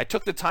 I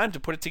took the time to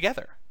put it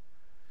together.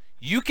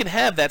 You can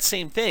have that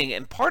same thing,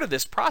 and part of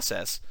this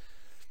process,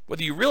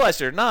 whether you realize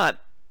it or not,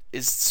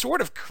 is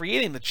sort of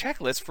creating the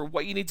checklist for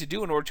what you need to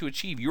do in order to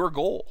achieve your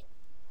goal.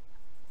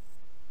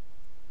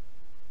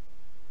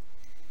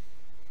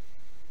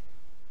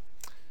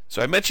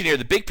 So I mentioned here,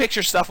 the big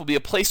picture stuff will be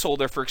a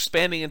placeholder for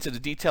expanding into the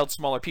detailed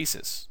smaller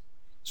pieces.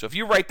 So if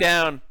you write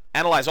down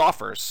analyze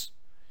offers,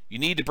 you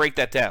need to break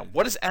that down.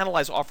 What does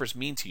analyze offers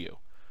mean to you?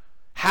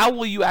 How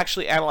will you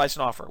actually analyze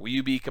an offer? Will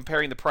you be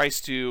comparing the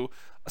price to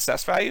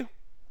assessed value?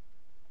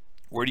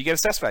 Where do you get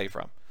assessed value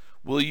from?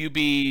 Will you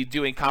be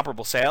doing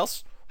comparable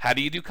sales? How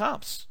do you do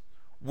comps?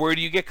 Where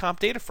do you get comp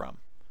data from?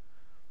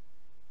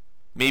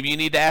 Maybe you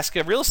need to ask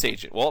a real estate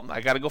agent. Well, I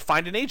got to go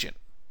find an agent.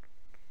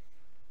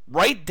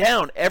 Write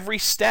down every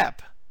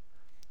step.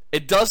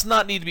 It does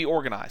not need to be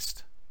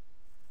organized.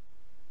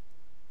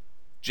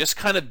 Just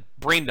kind of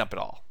brain dump it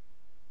all.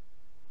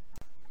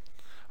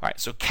 All right,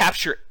 so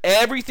capture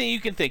everything you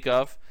can think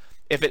of.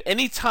 If at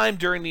any time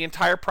during the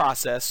entire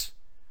process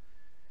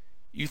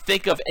you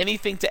think of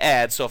anything to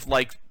add, so if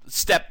like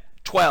step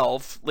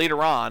 12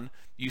 later on,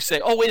 you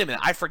say, oh, wait a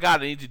minute, I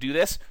forgot I need to do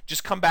this,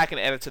 just come back and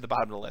add it to the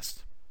bottom of the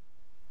list.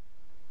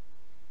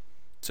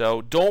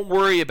 So don't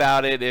worry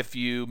about it if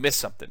you miss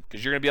something,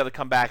 because you're going to be able to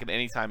come back at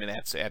any time and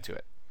add to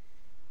it.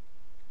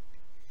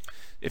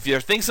 If there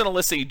are things on the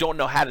list that you don't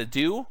know how to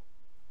do,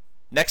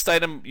 next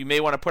item you may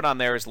want to put on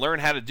there is learn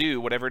how to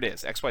do whatever it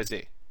is,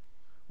 XYZ.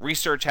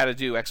 Research how to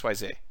do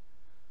XYZ.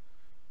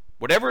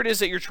 Whatever it is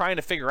that you're trying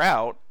to figure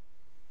out,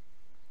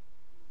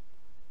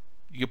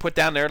 you can put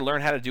down there to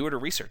learn how to do it or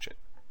research it.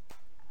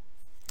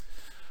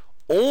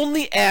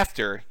 Only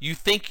after you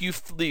think you've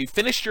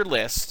finished your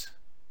list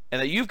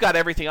and that you've got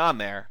everything on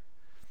there,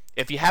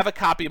 if you have a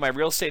copy of my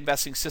Real Estate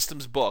Investing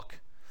Systems book,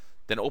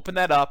 then open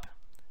that up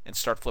and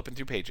start flipping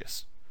through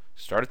pages.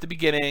 Start at the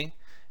beginning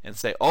and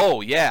say,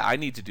 oh, yeah, I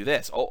need to do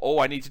this. Oh,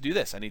 I need to do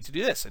this. I need to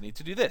do this. I need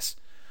to do this.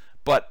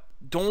 But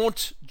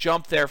don't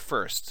jump there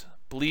first.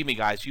 Believe me,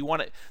 guys, you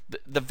want it.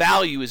 The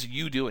value is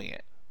you doing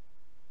it.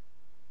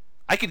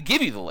 I could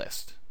give you the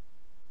list.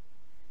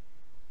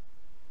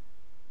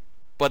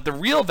 But the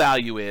real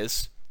value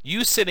is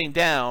you sitting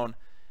down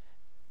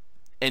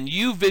and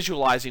you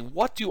visualizing,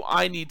 what do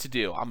I need to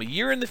do? I'm a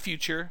year in the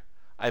future.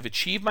 I've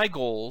achieved my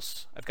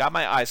goals. I've got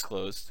my eyes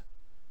closed.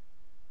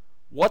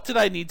 What did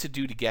I need to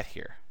do to get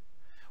here?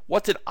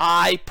 What did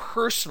I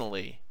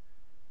personally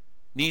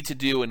need to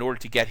do in order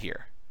to get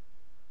here?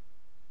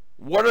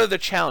 What are the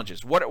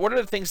challenges? What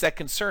are the things that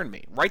concern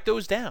me? Write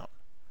those down.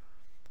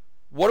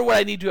 What do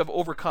I need to have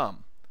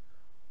overcome?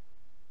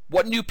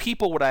 What new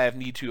people would I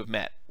need to have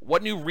met?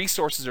 What new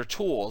resources or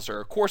tools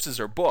or courses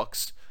or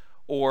books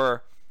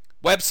or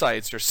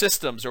websites or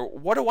systems, or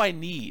what do I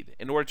need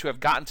in order to have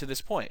gotten to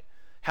this point?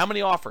 How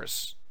many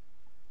offers?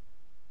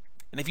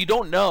 And if you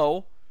don't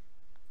know,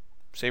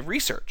 say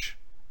research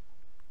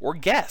or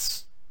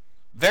guess.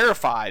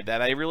 Verify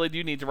that I really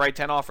do need to write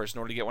 10 offers in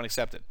order to get one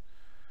accepted.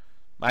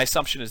 My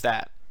assumption is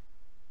that.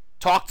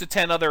 Talk to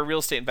 10 other real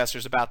estate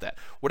investors about that.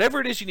 Whatever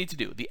it is you need to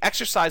do, the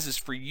exercise is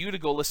for you to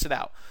go list it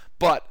out.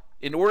 But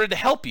in order to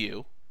help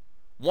you,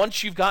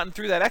 once you've gotten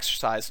through that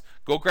exercise,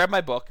 go grab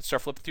my book and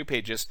start flipping through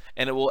pages,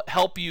 and it will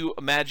help you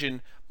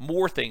imagine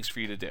more things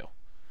for you to do.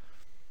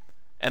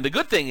 And the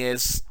good thing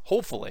is,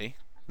 hopefully,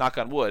 knock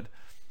on wood,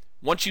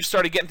 once you've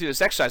started getting through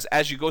this exercise,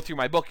 as you go through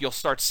my book, you'll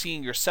start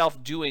seeing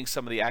yourself doing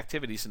some of the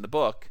activities in the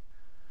book,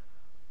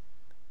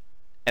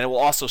 and it will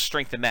also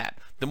strengthen that.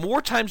 The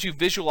more times you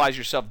visualize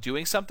yourself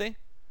doing something,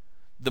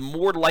 the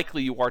more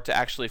likely you are to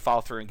actually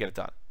follow through and get it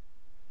done.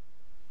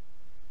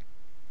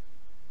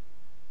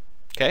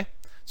 Okay?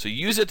 So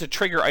use it to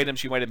trigger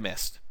items you might have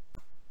missed.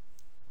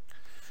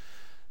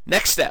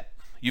 Next step,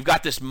 you've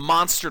got this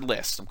monster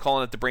list. I'm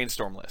calling it the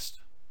brainstorm list.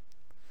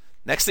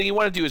 Next thing you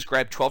want to do is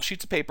grab 12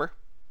 sheets of paper,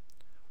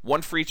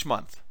 one for each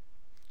month.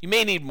 You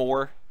may need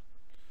more,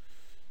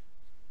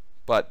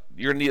 but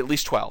you're going to need at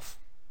least 12.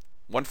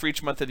 One for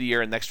each month of the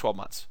year in the next 12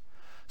 months.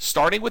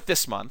 Starting with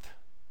this month,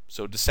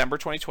 so December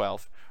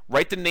 2012,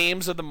 write the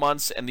names of the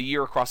months and the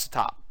year across the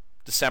top.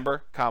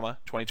 December,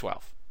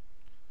 2012.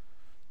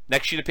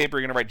 Next sheet of paper,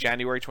 you're going to write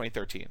January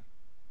 2013.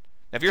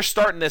 Now, if you're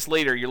starting this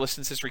later, you're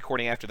listening to this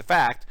recording after the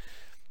fact,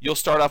 you'll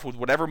start off with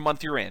whatever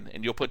month you're in,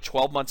 and you'll put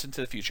 12 months into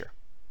the future.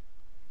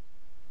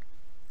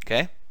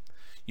 Okay?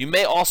 You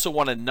may also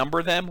want to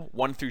number them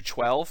 1 through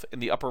 12 in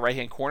the upper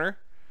right-hand corner.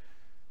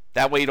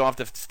 That way you don't have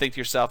to think to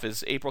yourself,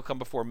 is April come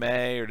before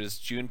May, or does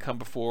June come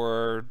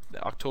before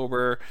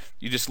October?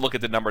 You just look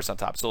at the numbers on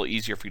top. It's a little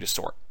easier for you to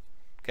sort.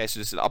 Okay, so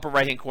this is the upper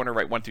right-hand corner,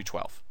 write 1 through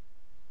 12.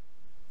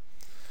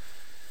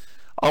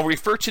 I'll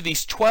refer to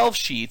these 12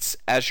 sheets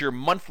as your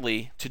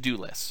monthly to-do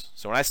list.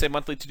 So when I say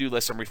monthly to-do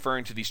list, I'm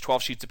referring to these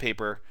 12 sheets of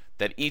paper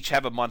that each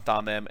have a month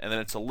on them, and then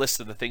it's a list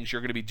of the things you're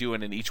going to be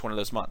doing in each one of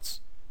those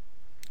months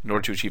in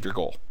order to achieve your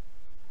goal.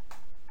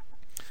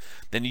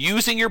 Then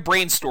using your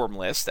brainstorm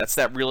list, that's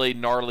that really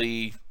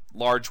gnarly,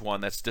 large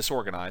one that's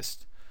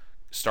disorganized,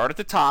 start at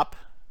the top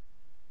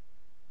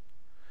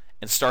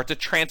and start to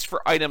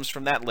transfer items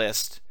from that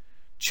list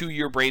to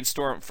your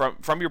brainstorm,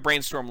 from your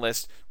brainstorm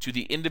list to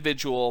the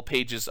individual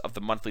pages of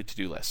the monthly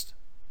to-do list.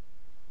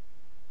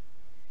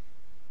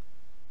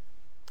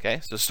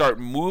 Okay, so start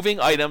moving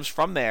items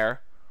from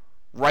there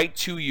right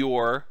to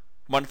your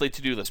monthly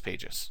to-do list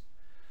pages.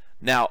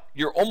 Now,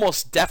 you're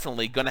almost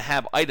definitely going to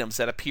have items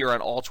that appear on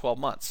all 12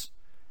 months.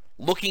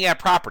 Looking at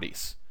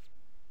properties,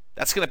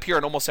 that's going to appear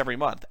in almost every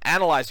month.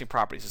 Analyzing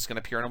properties is going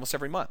to appear in almost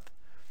every month.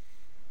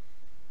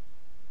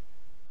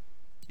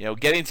 You know,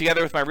 getting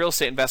together with my real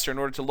estate investor in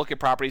order to look at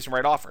properties and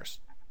write offers.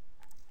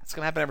 That's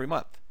going to happen every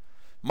month.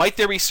 Might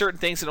there be certain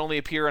things that only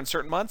appear on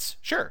certain months?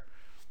 Sure.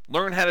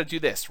 Learn how to do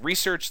this.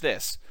 Research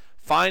this.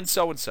 Find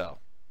so-and-so.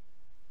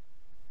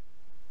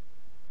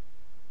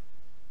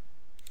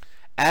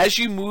 As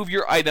you move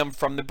your item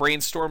from the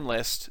brainstorm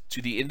list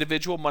to the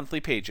individual monthly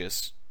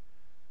pages,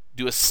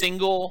 do a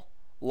single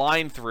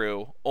line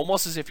through,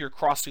 almost as if you're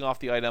crossing off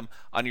the item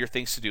on your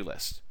things to do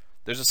list.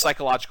 There's a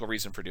psychological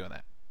reason for doing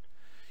that.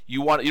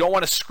 You don't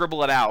want to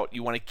scribble it out.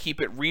 You want to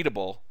keep it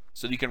readable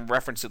so that you can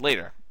reference it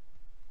later,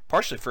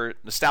 partially for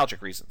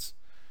nostalgic reasons.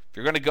 If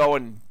you're going to go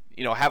and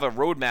have a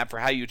roadmap for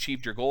how you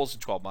achieved your goals in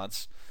 12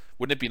 months,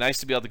 wouldn't it be nice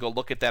to be able to go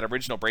look at that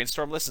original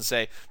brainstorm list and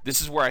say,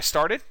 this is where I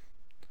started,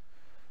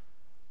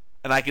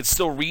 and I can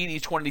still read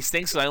each one of these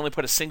things and I only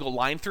put a single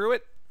line through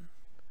it?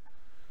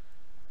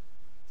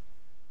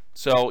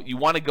 So you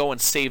want to go and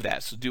save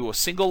that. So do a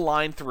single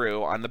line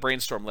through on the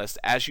brainstorm list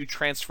as you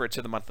transfer it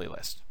to the monthly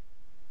list.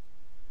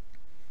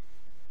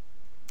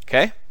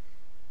 Okay?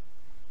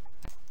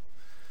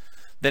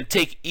 Then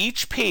take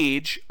each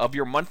page of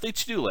your monthly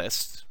to-do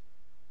list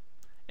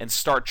and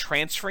start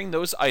transferring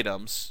those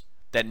items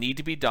that need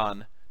to be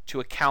done to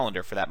a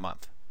calendar for that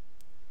month.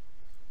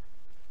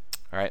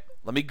 All right,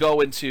 let me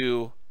go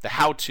into the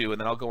how-to, and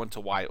then I'll go into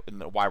why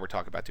we're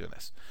talking about doing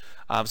this.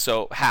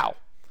 So how?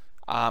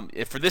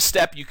 If for this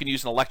step, you can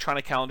use an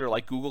electronic calendar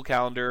like Google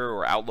Calendar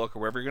or Outlook or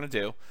whatever you're going to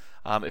do.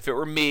 If it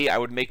were me, I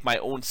would make my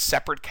own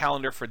separate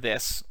calendar for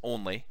this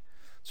only.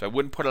 So I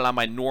wouldn't put it on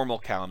my normal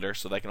calendar,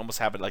 so that I can almost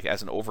have it like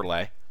as an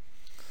overlay.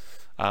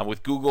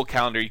 With Google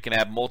Calendar, you can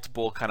have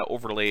multiple kind of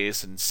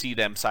overlays and see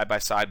them side by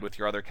side with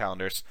your other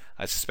calendars.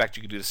 I suspect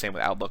you can do the same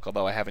with Outlook,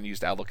 although I haven't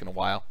used Outlook in a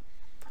while.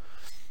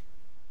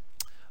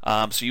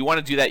 So you want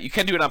to do that. You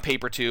can do it on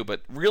paper too,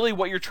 but really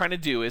what you're trying to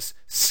do is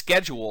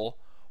schedule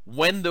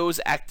when those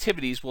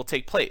activities will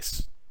take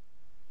place.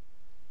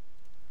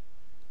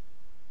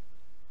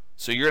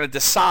 So you're going to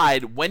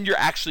decide when you're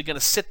actually going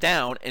to sit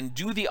down and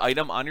do the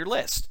item on your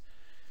list.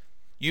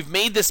 You've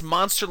made this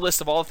monster list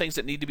of all the things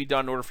that need to be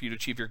done in order for you to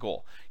achieve your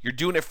goal. You're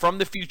doing it from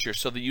the future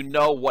so that you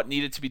know what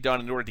needed to be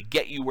done in order to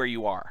get you where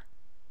you are.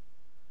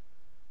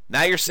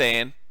 Now you're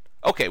saying,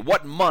 okay,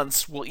 what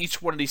months will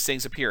each one of these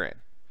things appear in?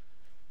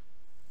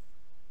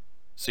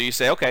 So you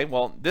say, okay,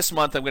 well, this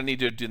month I'm going to need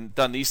to have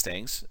done these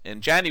things.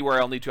 In January,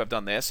 I'll need to have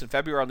done this. In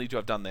February, I'll need to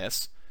have done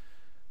this.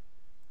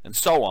 And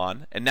so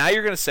on. And now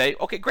you're going to say,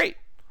 okay, great.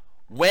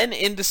 When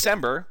in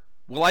December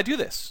will I do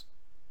this?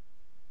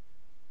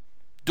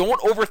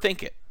 Don't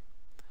overthink it,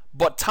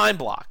 but time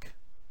block.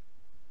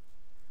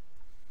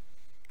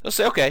 You'll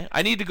say, okay,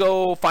 I need to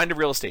go find a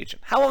real estate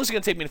agent. How long is it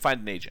going to take me to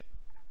find an agent?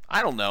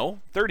 I don't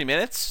know, 30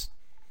 minutes?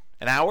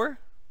 An hour?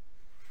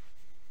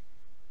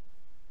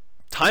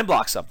 Time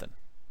block something.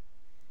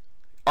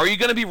 Are you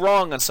going to be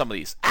wrong on some of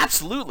these?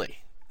 Absolutely.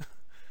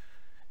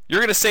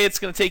 You're going to say it's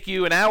going to take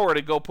you an hour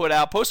to go put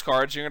out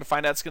postcards. You're going to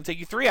find out it's going to take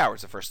you 3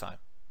 hours the first time.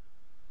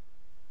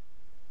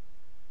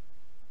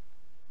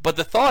 But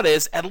the thought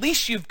is, at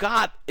least you've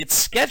got it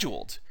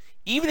scheduled.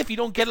 Even if you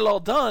don't get it all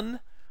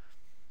done,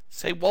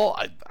 say, well,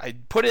 I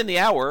put in the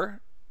hour.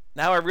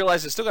 Now I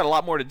realize I still got a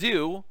lot more to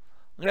do.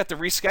 I'm going to have to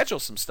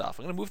reschedule some stuff.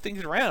 I'm going to move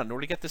things around in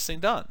order to get this thing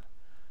done.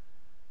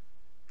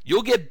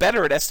 You'll get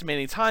better at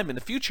estimating time in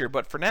the future,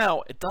 but for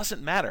now, it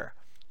doesn't matter.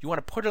 You want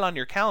to put it on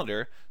your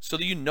calendar so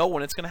that you know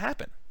when it's going to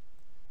happen.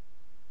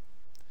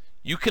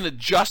 You can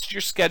adjust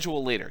your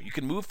schedule later. You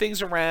can move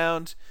things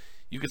around.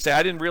 You can say,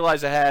 I didn't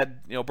realize I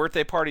had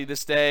birthday party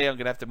this day. I'm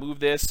going to have to move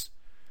this.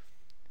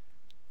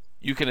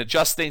 You can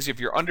adjust things if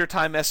you're under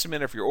time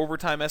estimate or if you're over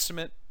time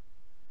estimate.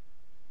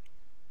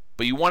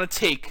 But you want to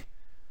take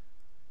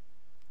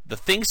the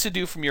things to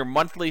do from your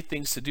monthly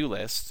things to do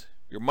list,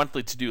 your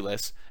monthly to-do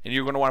list, and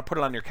you're going to want to put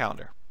it on your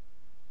calendar.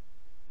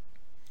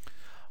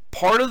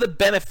 Part of the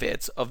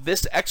benefits of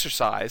this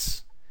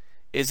exercise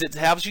is it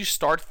helps you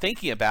start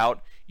thinking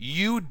about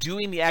you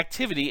doing the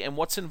activity and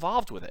what's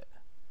involved with it.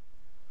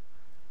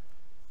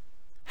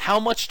 How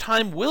much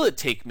time will it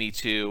take me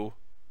to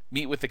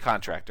meet with the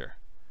contractor?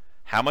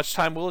 How much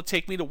time will it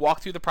take me to walk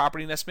through the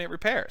property and estimate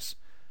repairs?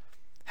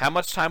 How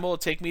much time will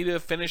it take me to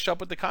finish up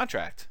with the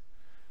contract?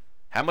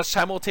 How much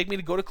time will it take me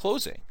to go to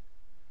closing?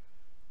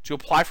 To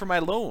apply for my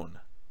loan?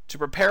 To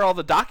prepare all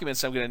the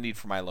documents I'm going to need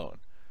for my loan?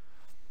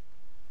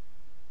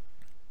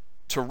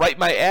 To write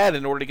my ad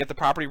in order to get the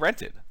property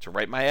rented? To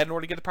write my ad in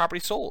order to get the property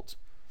sold?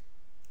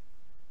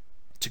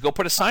 To go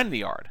put a sign in the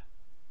yard?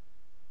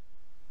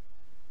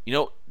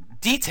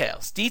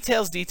 Details.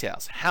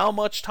 How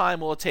much time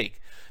will it take?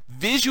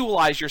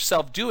 Visualize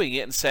yourself doing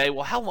it and say,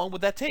 well, how long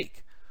would that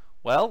take?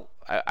 Well,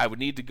 I would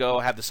need to go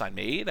have the sign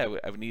made. I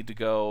would need to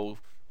go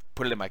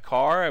put it in my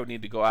car. I would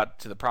need to go out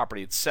to the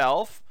property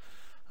itself.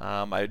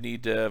 I would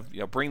need to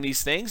bring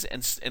these things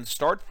and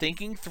start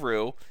thinking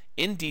through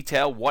in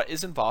detail what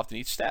is involved in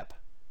each step.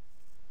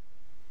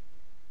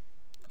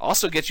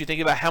 Also gets you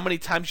thinking about how many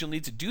times you'll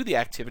need to do the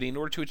activity in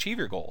order to achieve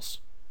your goals.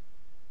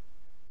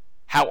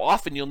 How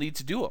often you'll need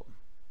to do them.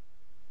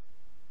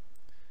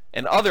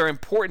 And other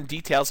important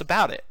details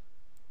about it.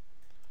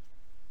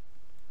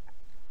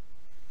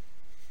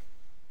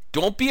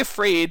 Don't be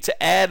afraid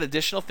to add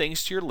additional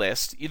things to your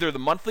list, either the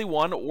monthly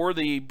one or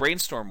the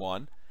brainstorm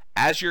one,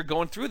 as you're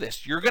going through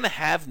this. You're going to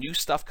have new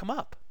stuff come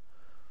up.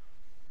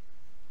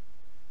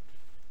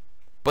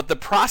 But the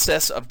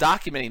process of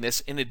documenting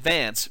this in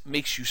advance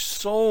makes you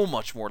so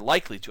much more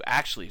likely to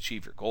actually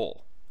achieve your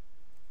goal.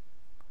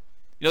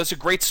 It's a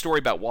great story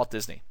about Walt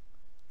Disney.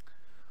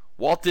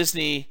 Walt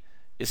Disney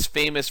is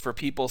famous for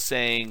people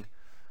saying,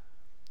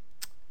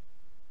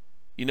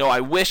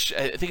 I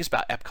think it's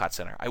about Epcot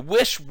Center. I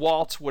wish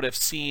Walt would have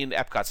seen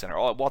Epcot Center.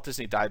 Walt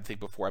Disney died, I think,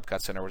 before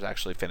Epcot Center was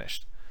actually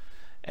finished.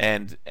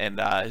 And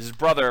his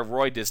brother,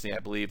 Roy Disney, I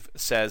believe,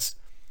 says,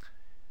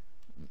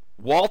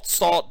 Walt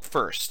saw it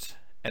first,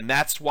 and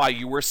that's why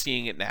you were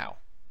seeing it now.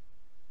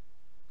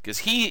 Because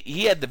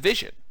he had the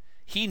vision.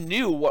 He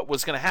knew what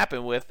was going to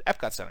happen with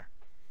Epcot Center.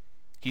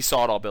 He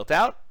saw it all built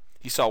out.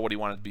 He saw what he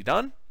wanted to be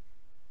done.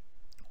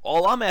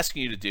 All I'm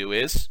asking you to do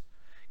is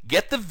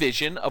get the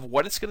vision of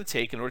what it's going to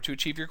take in order to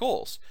achieve your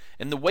goals.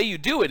 And the way you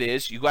do it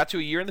is you go out to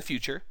a year in the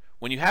future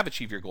when you have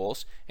achieved your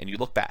goals and you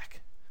look back.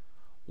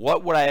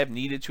 What would I have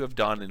needed to have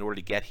done in order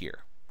to get here?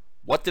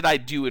 What did I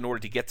do in order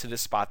to get to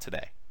this spot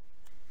today?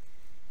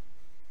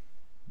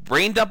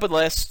 Brain dump a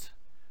list,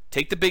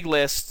 take the big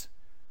list,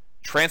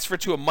 transfer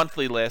to a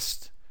monthly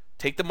list,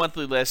 take the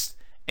monthly list,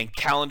 and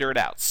calendar it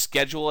out.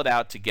 Schedule it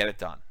out to get it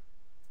done.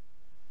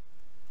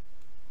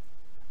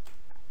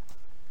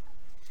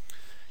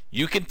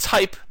 You can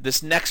type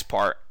this next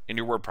part in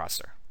your word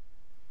processor.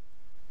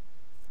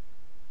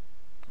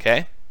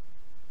 Okay?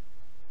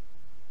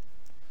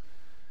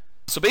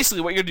 So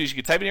basically what you're going to do is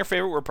you can type in your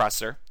favorite word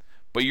processor,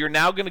 but you're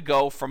now going to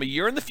go from a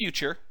year in the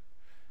future.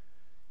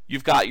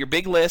 You've got your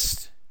big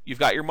list, you've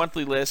got your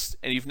monthly list,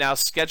 and you've now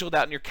scheduled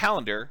out in your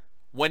calendar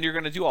when you're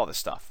going to do all this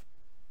stuff.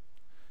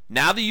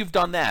 Now that you've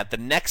done that, the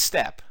next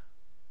step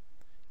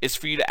is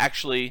for you to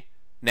actually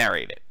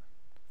narrate it.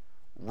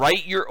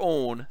 Write your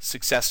own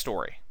success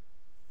story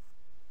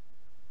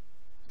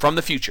from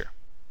the future.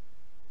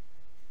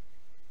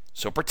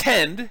 So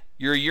pretend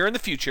you're a year in the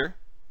future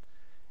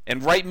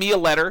and write me a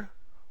letter,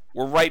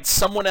 or write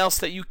someone else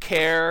that you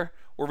care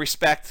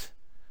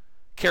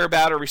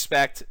about or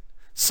respect,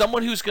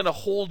 someone who's going to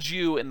hold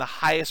you in the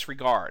highest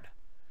regard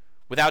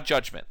without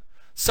judgment,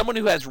 someone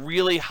who has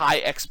really high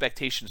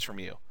expectations from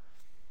you.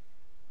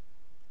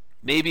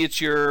 Maybe it's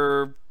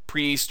your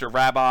priest or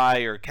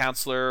rabbi or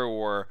counselor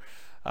or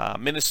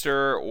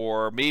minister,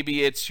 or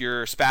maybe it's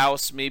your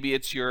spouse, maybe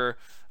it's your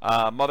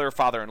mother or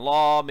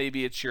father-in-law,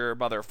 maybe it's your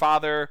mother or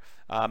father,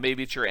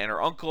 maybe it's your aunt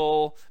or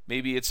uncle,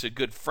 maybe it's a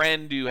good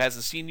friend who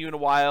hasn't seen you in a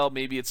while,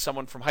 maybe it's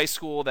someone from high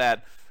school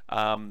that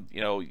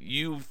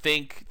you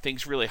think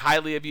thinks really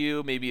highly of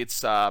you, maybe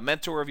it's a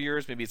mentor of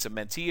yours, maybe it's a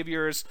mentee of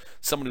yours,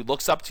 someone who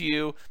looks up to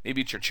you,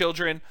 maybe it's your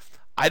children.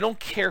 I don't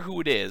care who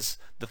it is.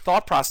 The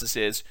thought process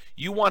is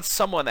you want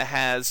someone that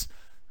has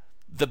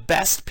the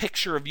best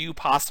picture of you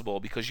possible,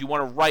 because you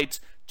want to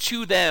write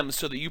to them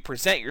so that you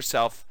present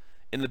yourself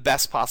in the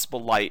best possible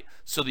light,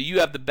 so that you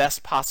have the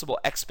best possible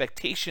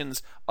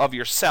expectations of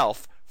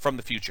yourself from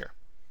the future.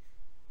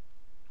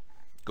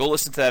 Go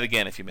listen to that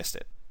again if you missed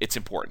it. It's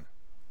important.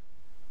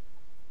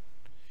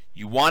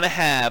 You want to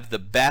have the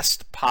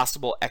best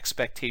possible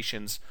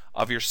expectations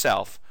of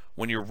yourself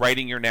when you're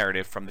writing your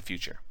narrative from the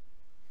future.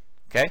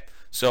 Okay?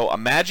 So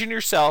imagine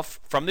yourself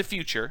from the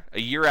future,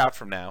 a year out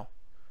from now,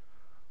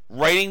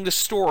 writing the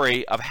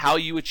story of how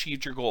you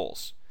achieved your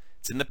goals.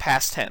 It's in the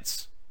past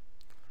tense.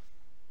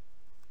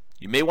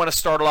 You may want to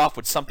start it off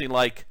with something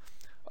like,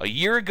 a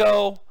year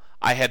ago,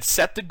 I had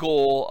set the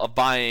goal of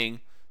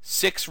buying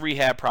 6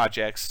 rehab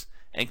projects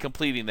and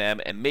completing them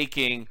and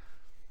making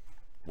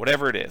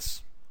whatever it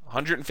is,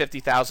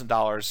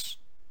 $150,000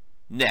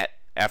 net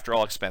after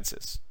all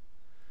expenses.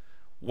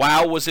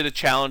 Wow, was it a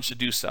challenge to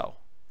do so?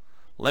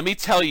 Let me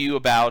tell you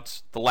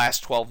about the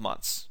last 12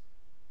 months.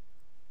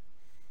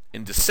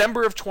 In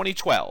December of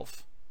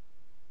 2012,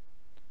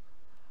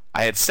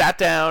 I had sat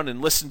down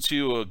and listened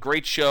to a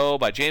great show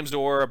by James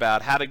Orr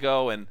about how to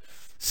go and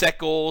set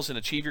goals and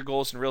achieve your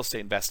goals in real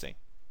estate investing.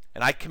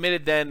 And I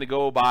committed then to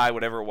go buy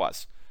whatever it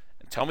was.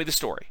 And tell me the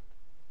story.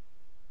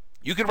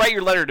 You can write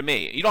your letter to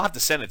me. You don't have to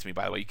send it to me,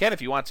 by the way. You can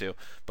if you want to,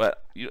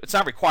 but it's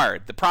not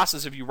required. The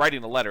process of you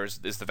writing the letter is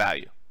the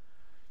value.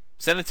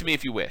 Send it to me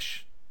if you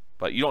wish,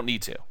 but you don't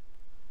need to.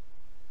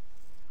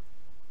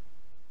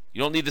 You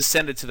don't need to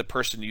send it to the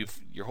person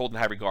you're holding in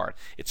high regard.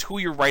 It's who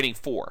you're writing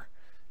for.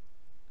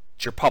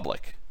 It's your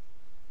public.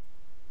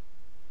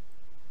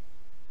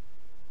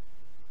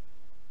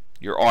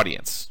 Your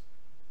audience.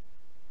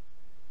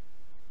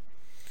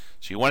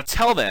 So you want to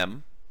tell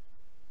them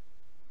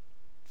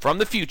from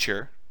the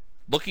future,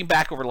 looking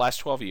back over the last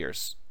 12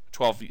 years,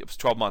 12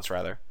 months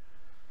rather,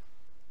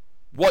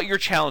 what your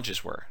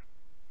challenges were.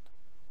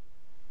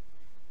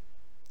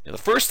 The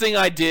first thing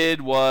I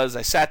did was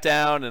I sat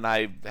down and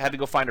I had to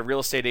go find a real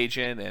estate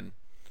agent, and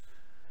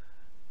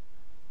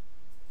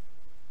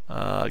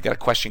I got a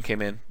question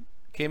came in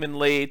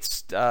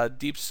late.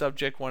 Deep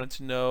subject, wanted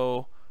to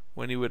know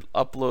when he would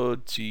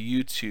upload to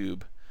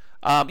YouTube.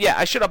 Yeah,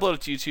 I should upload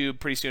it to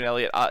YouTube pretty soon,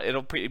 Elliot.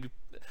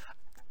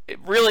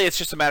 It's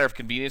just a matter of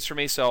convenience for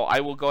me, so I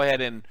will go ahead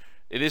and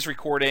it is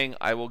recording.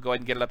 I will go ahead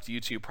and get it up to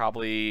YouTube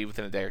probably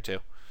within a day or two.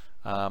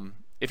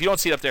 If you don't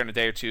see it up there in a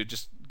day or two,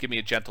 just give me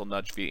a gentle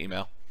nudge via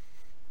email.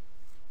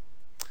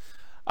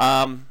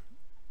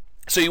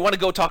 So you want to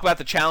go talk about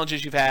the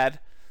challenges you've had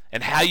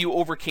and how you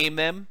overcame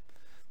them.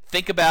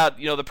 think about,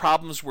 the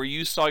problems where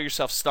you saw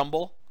yourself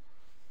stumble.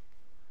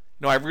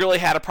 I really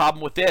had a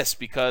problem with this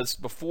because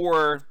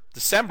before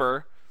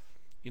December,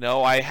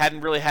 I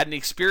hadn't really had any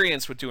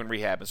experience with doing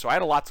rehab, and so I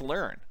had a lot to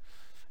learn.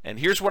 And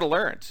here's what I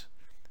learned.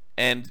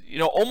 And,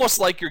 almost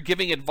like you're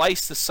giving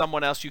advice to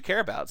someone else you care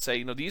about.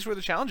 Say, these were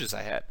the challenges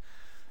I had.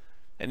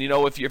 And,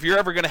 if you're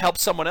ever going to help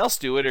someone else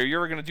do it, or you're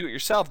ever going to do it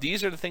yourself,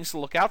 these are the things to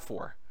look out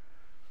for.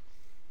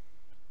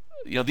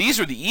 These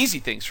are the easy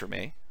things for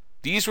me.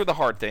 These were the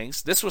hard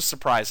things. This was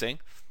surprising.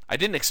 I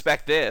didn't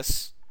expect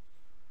this.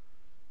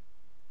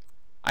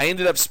 I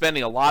ended up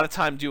spending a lot of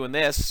time doing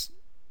this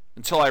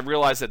until I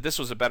realized that this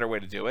was a better way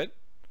to do it.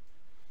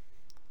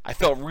 I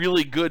felt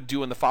really good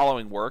doing the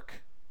following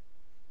work.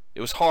 It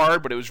was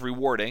hard, but it was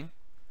rewarding.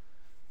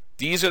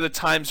 These are the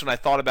times when I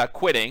thought about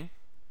quitting,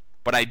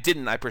 but I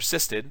didn't. I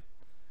persisted.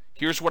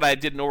 Here's what I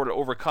did in order to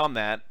overcome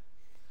that.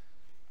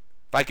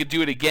 If I could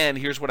do it again,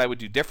 here's what I would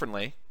do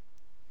differently.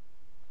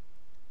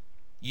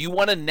 You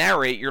want to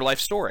narrate your life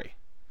story.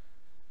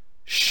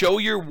 Show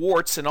your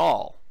warts and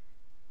all.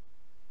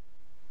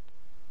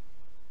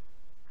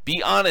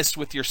 Be honest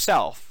with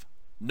yourself.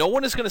 No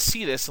one is going to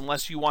see this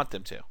unless you want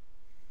them to.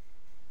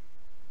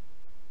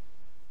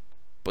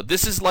 But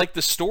this is like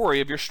the story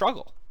of your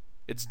struggle.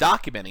 It's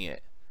documenting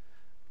it.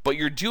 But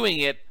you're doing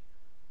it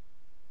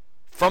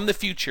from the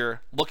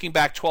future, looking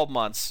back 12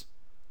 months,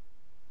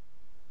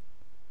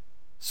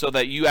 so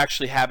that you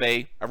actually have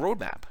a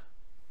roadmap.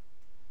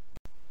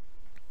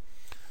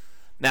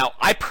 Now,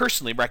 I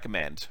personally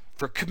recommend,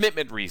 for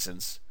commitment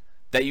reasons,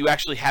 that you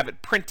actually have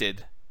it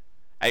printed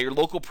at your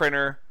local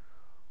printer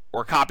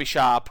or copy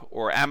shop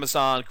or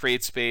Amazon,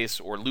 CreateSpace,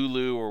 or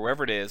Lulu, or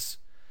wherever it is.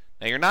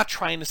 Now, you're not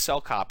trying to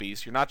sell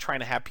copies. You're not trying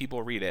to have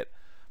people read it.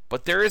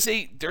 But there's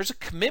a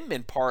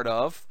commitment part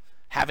of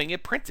having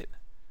it printed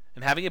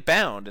and having it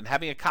bound and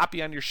having a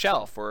copy on your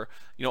shelf, or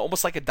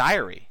almost like a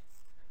diary.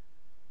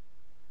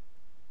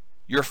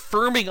 You're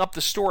firming up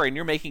the story and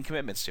you're making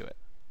commitments to it.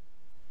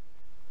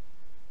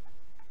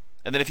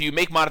 And then if you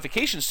make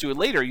modifications to it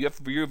later, you have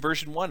to view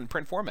version 1 in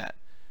print format.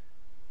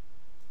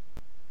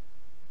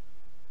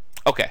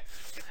 Okay.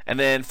 And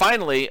then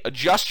finally,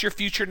 adjust your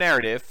future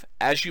narrative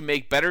as you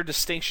make better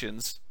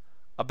distinctions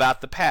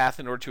about the path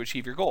in order to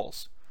achieve your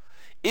goals.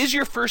 Is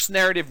your first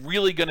narrative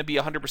really going to be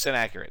 100%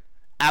 accurate?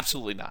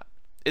 Absolutely not.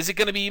 Is it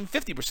going to be even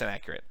 50%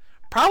 accurate?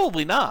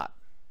 Probably not.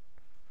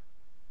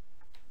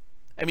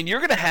 I mean, you're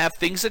going to have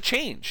things that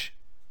change.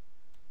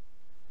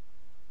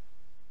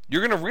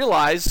 You're going to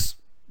realize,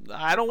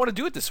 I don't want to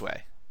do it this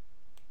way.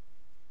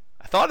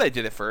 I thought I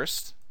did it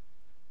first,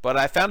 but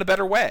I found a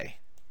better way.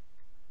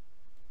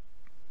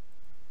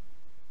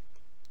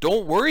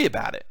 Don't worry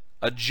about it.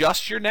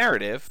 Adjust your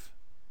narrative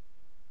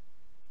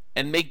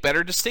and make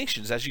better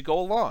distinctions as you go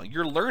along.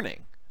 You're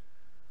learning.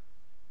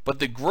 But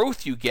the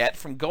growth you get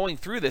from going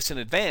through this in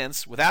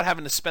advance without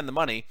having to spend the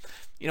money,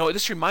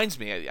 this reminds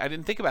me, I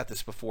didn't think about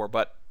this before,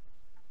 but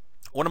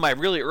one of my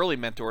really early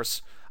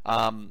mentors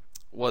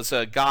was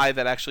a guy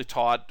that actually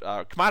taught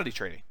commodity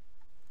trading.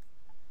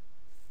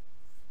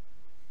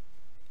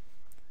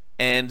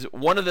 And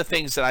one of the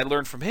things that I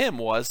learned from him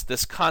was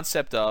this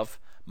concept of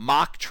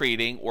mock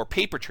trading or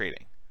paper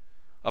trading,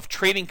 of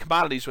trading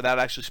commodities without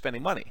actually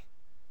spending money.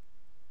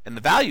 And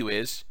the value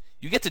is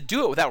you get to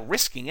do it without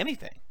risking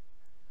anything.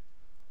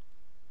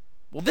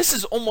 Well, this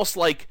is almost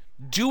like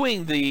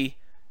doing the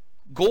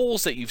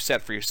goals that you've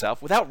set for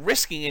yourself without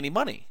risking any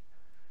money.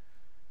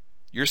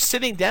 You're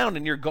sitting down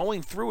and you're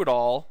going through it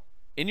all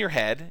in your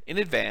head in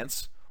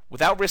advance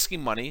without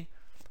risking money,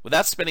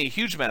 without spending a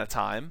huge amount of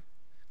time.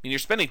 I mean, you're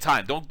spending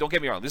time. Don't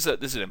get me wrong. This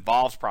is an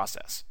involved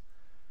process.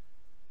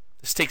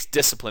 This takes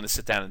discipline to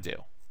sit down and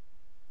do.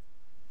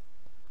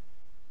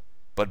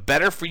 But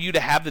better for you to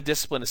have the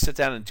discipline to sit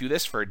down and do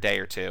this for a day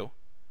or two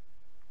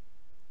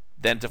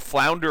than to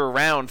flounder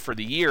around for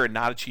the year and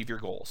not achieve your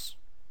goals.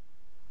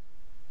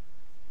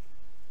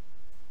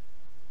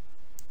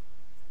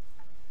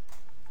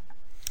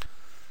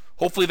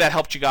 Hopefully that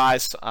helped you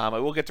guys. I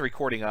will get the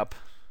recording up.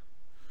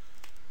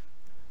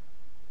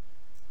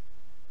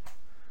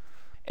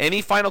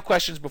 Any final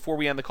questions before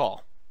we end the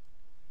call?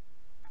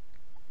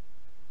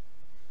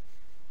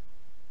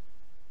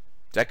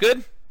 Is that good?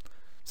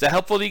 Is that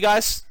helpful to you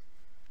guys?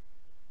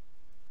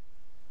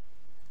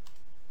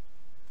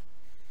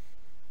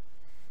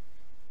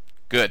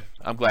 Good.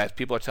 I'm glad.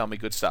 People are telling me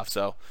good stuff.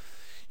 So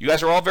you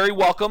guys are all very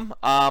welcome.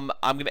 I'm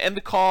going to end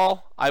the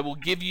call. I will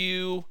give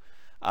you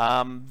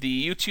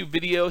the YouTube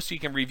video so you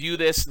can review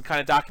this and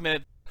kind of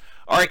document it.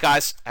 All right,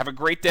 guys. Have a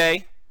great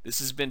day. This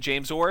has been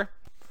James Orr.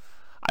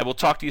 I will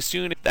talk to you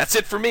soon. That's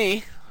it for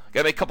me.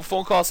 Got to make a couple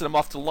phone calls and I'm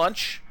off to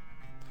lunch.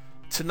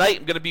 Tonight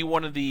I'm going to be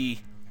one of the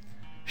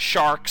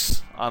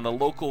sharks on the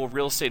local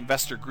real estate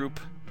investor group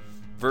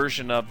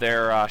version of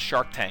their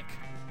Shark Tank.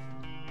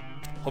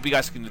 Hope you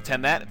guys can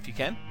attend that if you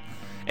can.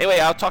 Anyway,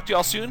 I'll talk to you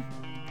all soon.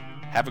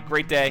 Have a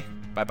great day.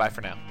 Bye-bye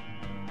for now.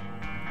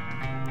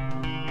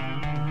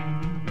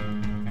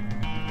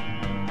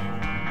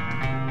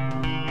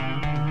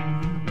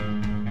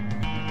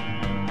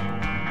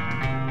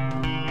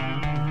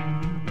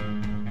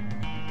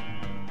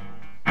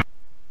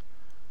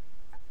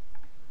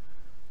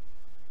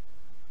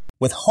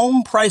 With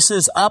home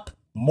prices up,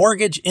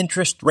 mortgage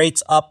interest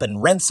rates up,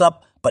 and rents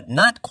up, but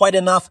not quite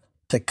enough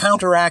to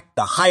counteract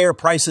the higher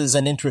prices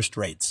and interest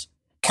rates.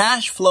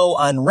 Cash flow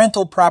on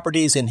rental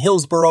properties in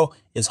Hillsboro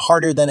is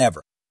harder than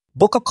ever.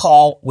 Book a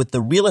call with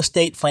the Real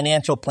Estate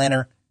Financial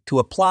Planner to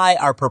apply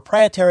our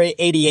proprietary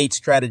 88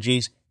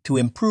 strategies to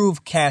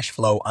improve cash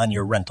flow on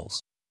your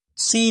rentals.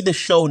 See the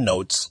show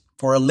notes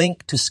for a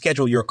link to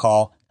schedule your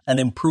call and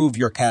improve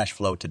your cash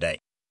flow today.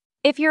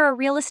 If you're a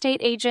real estate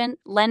agent,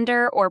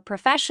 lender, or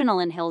professional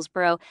in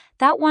Hillsboro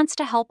that wants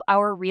to help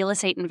our real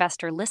estate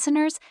investor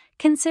listeners,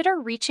 consider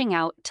reaching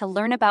out to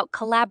learn about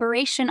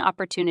collaboration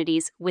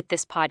opportunities with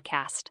this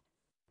podcast.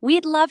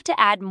 We'd love to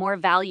add more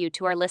value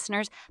to our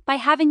listeners by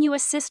having you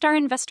assist our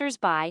investors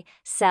buy,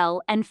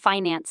 sell, and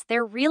finance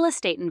their real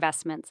estate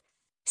investments.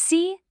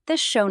 See the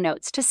show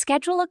notes to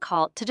schedule a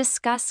call to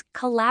discuss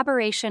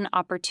collaboration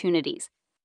opportunities.